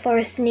grows in a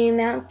forest near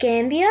Mount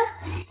Gambier,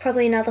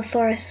 probably another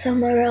forest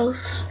somewhere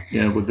else.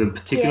 Yeah, with the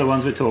particular Yeah.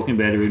 ones we're talking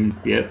about are in,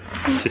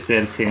 just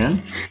out of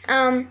town.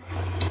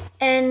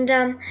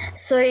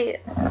 So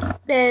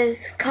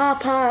there's car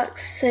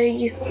parks, so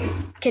you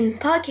can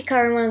park your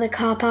car in one of the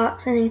car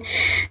parks, and then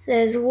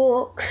there's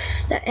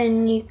walks,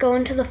 and you go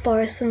into the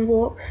forest and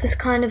walks. There's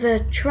kind of a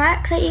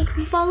track that you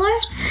can follow,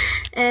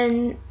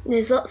 and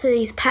there's lots of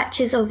these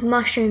patches of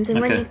mushrooms, and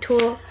when Okay. you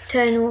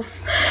turn off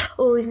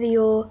all of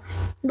your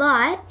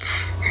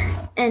lights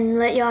and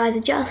let your eyes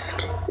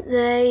adjust,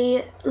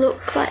 they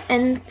look like,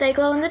 and they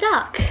glow in the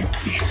dark.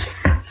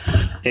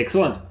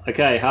 Excellent.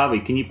 Okay, Harvey,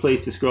 can you please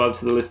describe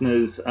to the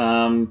listeners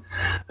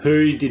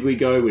who did we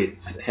go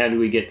with? How did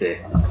we get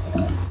there?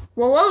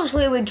 Well,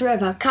 obviously we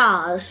drove our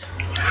cars.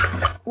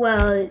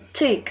 Well,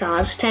 2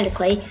 cars,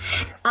 technically.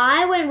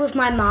 I went with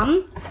my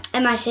mum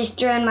and my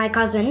sister and my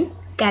cousin,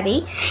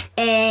 Gabby,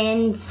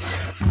 and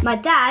my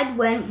dad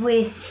went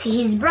with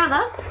his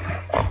brother,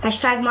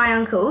 #my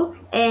uncle,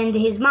 and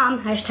his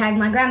mum,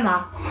 #my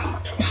grandma.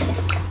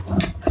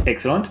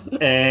 Excellent.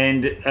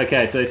 And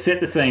okay, so set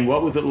the scene.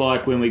 What was it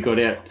like when we got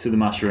out to the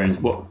mushrooms?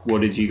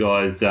 What did you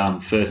guys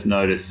first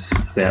notice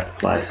about the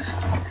place?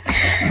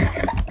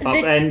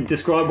 And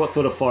describe what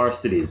sort of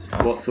forest it is.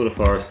 What sort of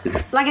forest is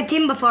it? Like a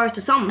timber forest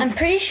or something. I'm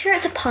pretty sure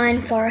it's a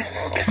pine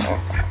forest.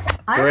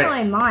 I don't Correct.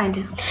 really mind.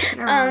 I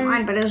don't really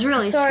mind, but it was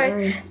really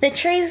scary. The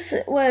trees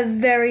were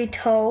very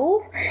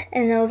tall,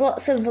 and there was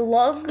lots of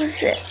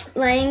logs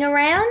laying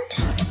around.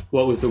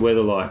 What was the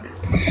weather like?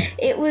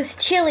 It was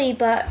chilly,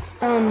 but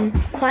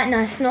quite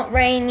nice. Not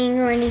raining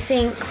or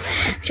anything,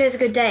 which was a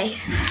good day.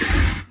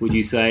 Would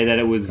you say that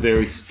it was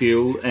very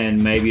still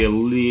and maybe a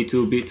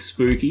little bit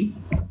spooky?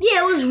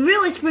 Yeah, it was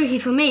really spooky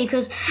for me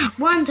because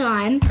one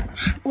time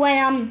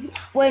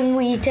when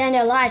we turned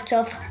our lights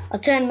off, I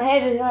turned my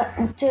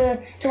head to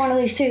one of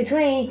these two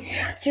trees,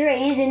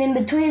 and in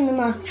between them,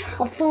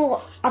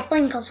 I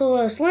think I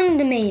saw a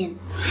Slender Man.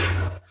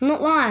 I'm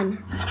not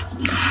lying.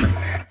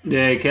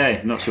 Yeah,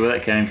 okay. Not sure where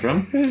that came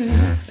from.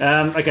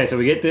 Okay, so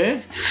we get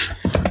there.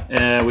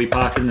 We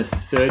parked in the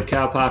third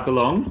car park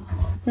along.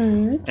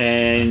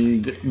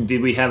 And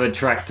did we have a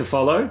track to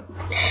follow?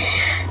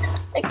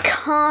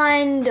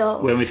 Kind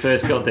of. When we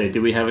first got there,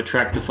 did we have a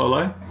track to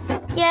follow?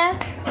 Yeah,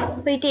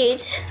 we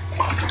did.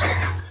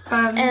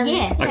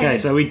 Yeah. Okay,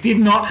 so we did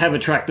not have a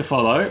track to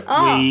follow.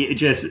 Oh. We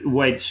just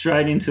went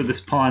straight into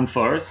this pine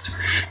forest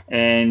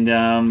and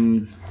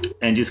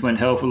just went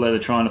hell for leather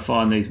trying to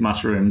find these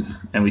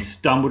mushrooms. And we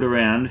stumbled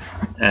around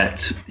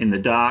in the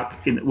dark.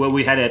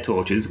 We had our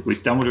torches. We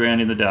stumbled around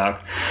in the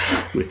dark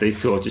with these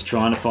torches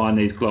trying to find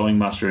these glowing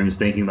mushrooms,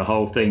 thinking the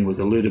whole thing was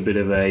a little bit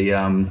of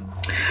an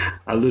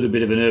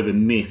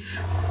urban myth,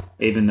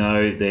 even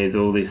though there's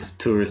all these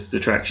tourist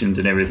attractions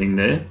and everything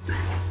there.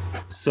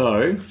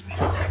 So,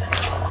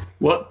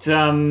 what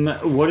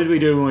did we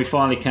do when we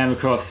finally came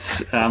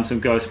across some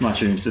ghost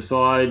mushrooms?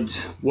 Decide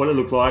what it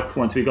looked like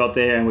once we got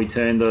there and we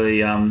turned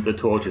the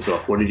torches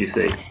off. What did you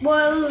see?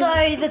 Well,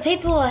 so the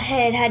people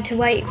ahead had to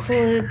wait for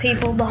the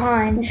people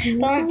behind.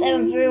 But once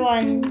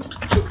everyone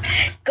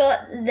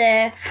got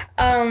there,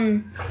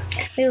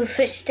 we all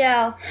switched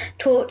our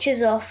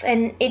torches off,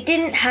 and it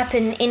didn't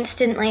happen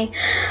instantly,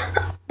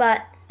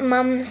 but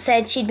Mum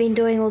said she'd been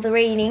doing all the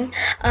reading.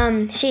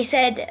 She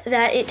said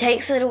that it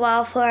takes a little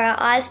while for our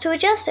eyes to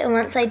adjust, and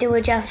once they do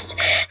adjust,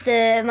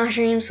 the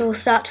mushrooms will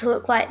start to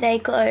look like they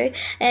glow.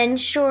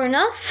 And sure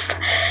enough,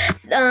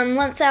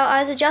 once our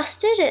eyes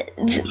adjusted,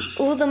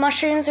 all the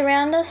mushrooms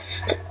around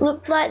us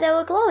looked like they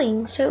were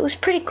glowing, so it was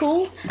pretty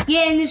cool.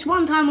 Yeah, and this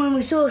one time when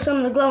we saw some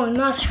of the glowing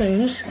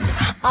mushrooms,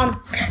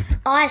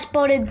 I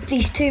spotted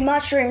these two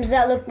mushrooms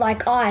that looked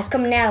like eyes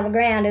coming out of the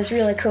ground. It was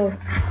really cool.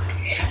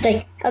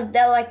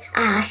 They're like,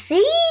 I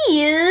see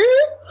you.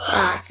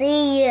 I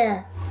see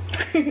you.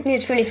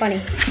 It's pretty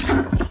funny.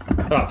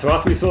 Right, so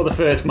after we saw the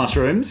first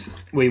mushrooms,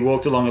 we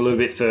walked along a little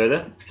bit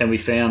further and we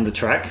found the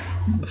track.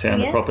 We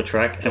found the proper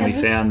track, and we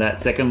found that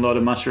second lot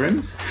of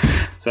mushrooms.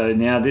 So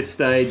now at this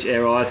stage,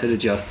 our eyes had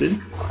adjusted.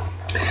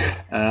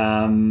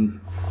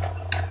 And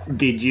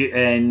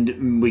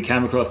we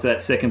came across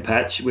that second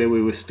patch where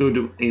we were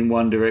stood in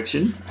one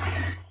direction,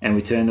 and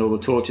we turned all the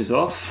torches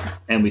off,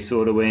 and we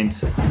sort of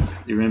went,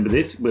 you remember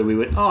this, where we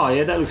went, oh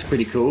yeah, that looks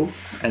pretty cool,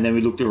 and then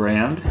we looked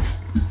around,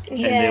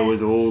 and there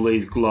was all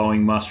these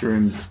glowing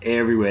mushrooms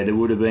everywhere. There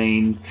would have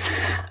been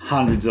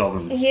hundreds of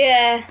them.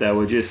 Yeah. They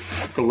were just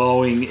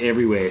glowing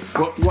everywhere.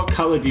 What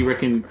colour do you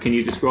reckon, can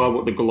you describe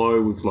what the glow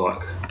was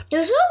like? It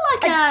was sort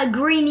of like a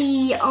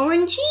greeny,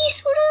 orangey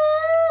sort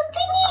of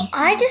thingy.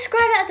 I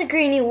describe it as a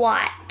greeny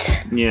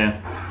white. Yeah.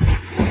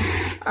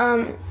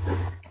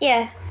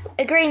 Yeah,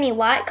 a greeny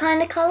white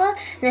kind of colour,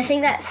 and I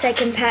think that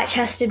second patch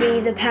has to be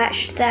the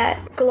patch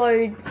that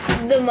glowed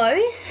the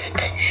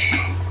most.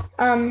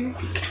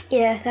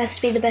 Yeah, that has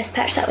to be the best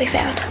patch that we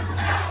found.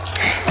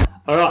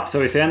 All right, so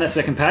we found that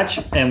second patch,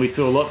 and we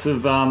saw lots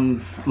of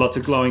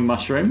glowing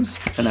mushrooms,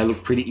 and they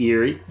looked pretty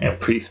eerie and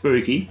pretty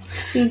spooky.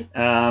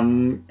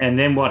 And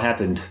then what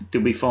happened?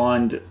 Did we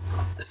find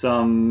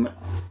some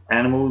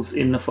animals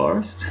in the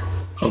forest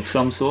of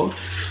some sort?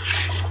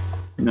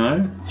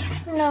 No?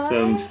 No.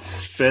 Some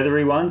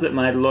feathery ones that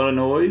made a lot of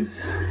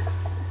noise?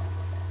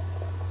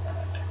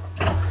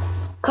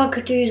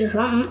 Cockatoos or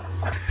something.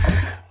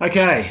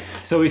 Okay,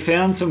 so we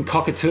found some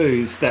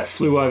cockatoos that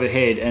flew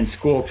overhead and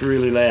squawked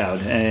really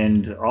loud,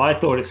 and I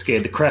thought it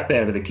scared the crap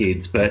out of the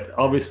kids, but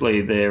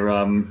obviously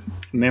their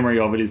memory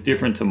of it is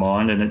different to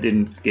mine, and it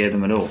didn't scare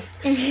them at all.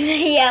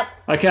 Yep.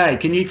 Okay,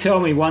 can you tell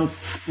me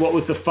what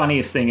was the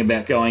funniest thing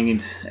about going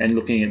in and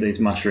looking at these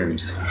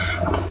mushrooms?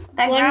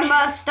 That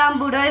grandma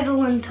stumbled over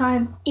one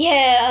time.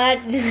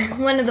 Yeah,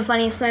 one of the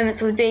funniest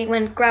moments would be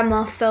when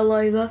Grandma fell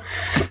over.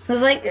 I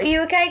was like, "Are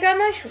you okay,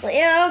 Grandma?" She was like,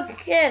 "Yeah, I'll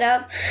get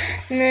up."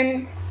 And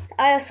then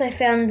I also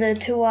found the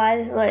two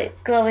eyes,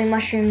 like glowing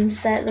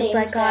mushrooms that looked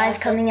like eyes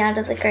coming out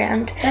of the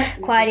ground.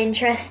 Quite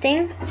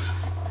interesting.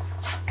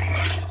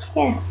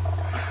 Yeah.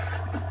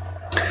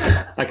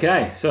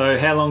 Okay, so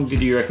how long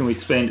did you reckon we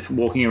spent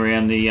walking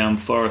around the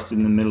forest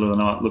in the middle of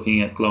the night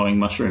looking at glowing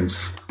mushrooms?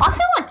 I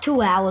feel like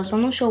 2 hours.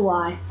 I'm not sure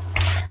why.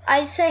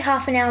 I'd say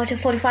half an hour to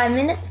 45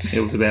 minutes. It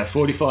was about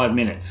 45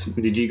 minutes.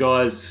 Did you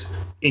guys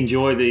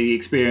enjoy the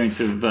experience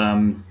of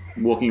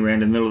walking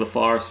around in the middle of the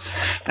forest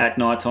at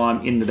night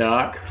time in the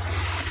dark?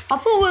 I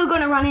thought we were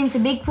going to run into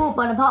Bigfoot,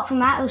 but apart from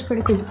that, it was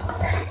pretty cool.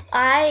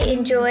 I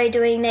enjoy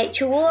doing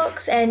nature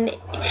walks, and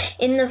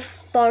in the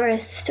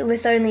forest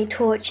with only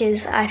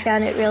torches, I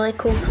found it really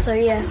cool. So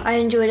yeah, I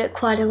enjoyed it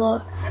quite a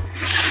lot.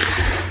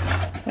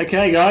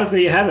 Okay, guys, there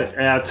you have it.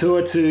 Our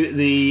tour to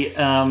the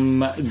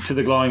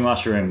glowing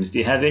mushrooms. Do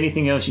you have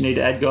anything else you need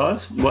to add,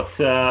 guys? What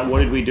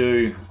did we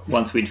do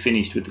once we'd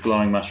finished with the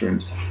glowing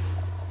mushrooms?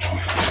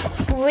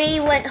 We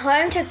went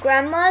home to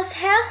Grandma's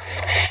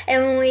house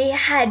and we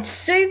had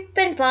soup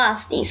and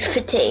pasties for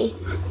tea.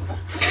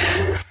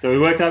 So we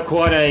worked up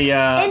quite a...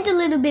 And a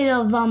little bit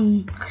of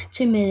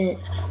 2-minute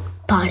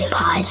party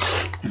pies.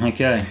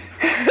 Okay.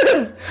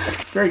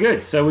 Very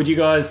good. So would you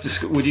guys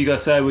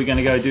say we're going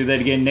to go do that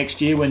again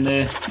next year when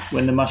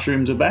the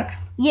mushrooms are back?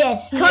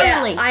 Yes,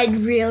 totally. Yeah, I'd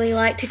really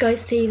like to go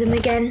see them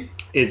again.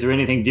 Is there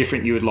anything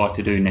different you would like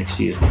to do next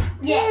year?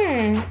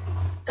 Yes.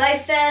 Go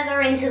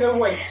further into the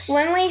woods.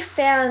 When we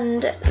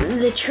found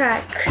the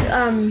track,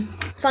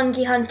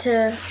 Fungi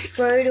Hunter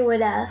Road or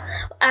whatever,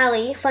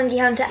 Fungi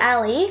Hunter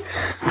Alley,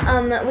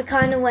 we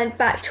kind of went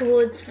back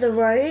towards the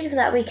road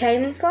that we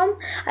came from.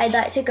 I'd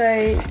like to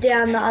go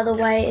down the other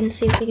way and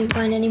see if we can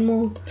find any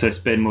more. So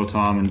spend more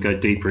time and go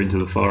deeper into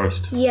the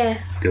forest.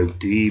 Yeah. Go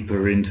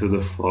deeper into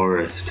the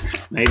forest.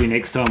 Maybe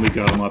next time we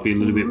go it might be a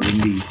little bit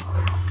windy.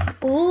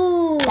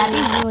 Ooh. That'd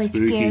be really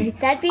Spooky. scary.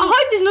 That'd be... I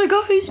hope there's no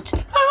ghost.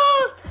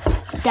 Ah!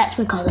 That's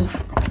my cousin.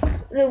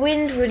 The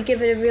wind would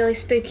give it a really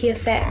spooky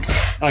effect.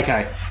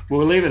 Okay,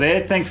 we'll leave it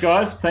there. Thanks,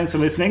 guys. Thanks for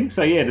listening.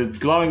 So, yeah, the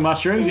glowing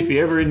mushrooms, if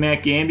you're ever in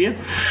Mount Gambier,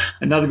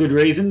 another good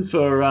reason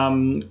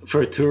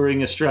for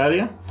touring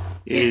Australia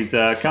is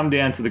come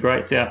down to the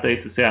great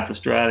southeast of South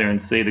Australia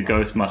and see the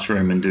ghost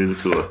mushroom and do the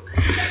tour.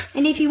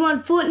 And if you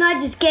want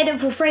Fortnite, just get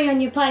it for free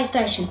on your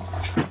PlayStation.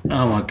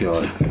 Oh, my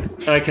God.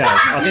 Okay,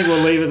 I think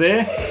we'll leave it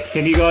there.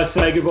 Can you guys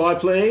say goodbye,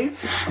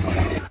 please?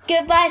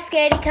 Goodbye,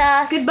 Scaredy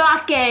Cast. Goodbye,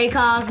 scary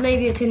cars.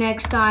 Leave you till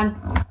next time.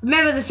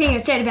 Remember the thing I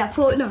said about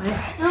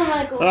Fortnite. Oh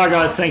my God. All right,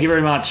 guys, thank you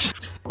very much.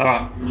 All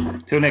right,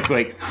 till next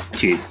week.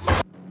 Cheers.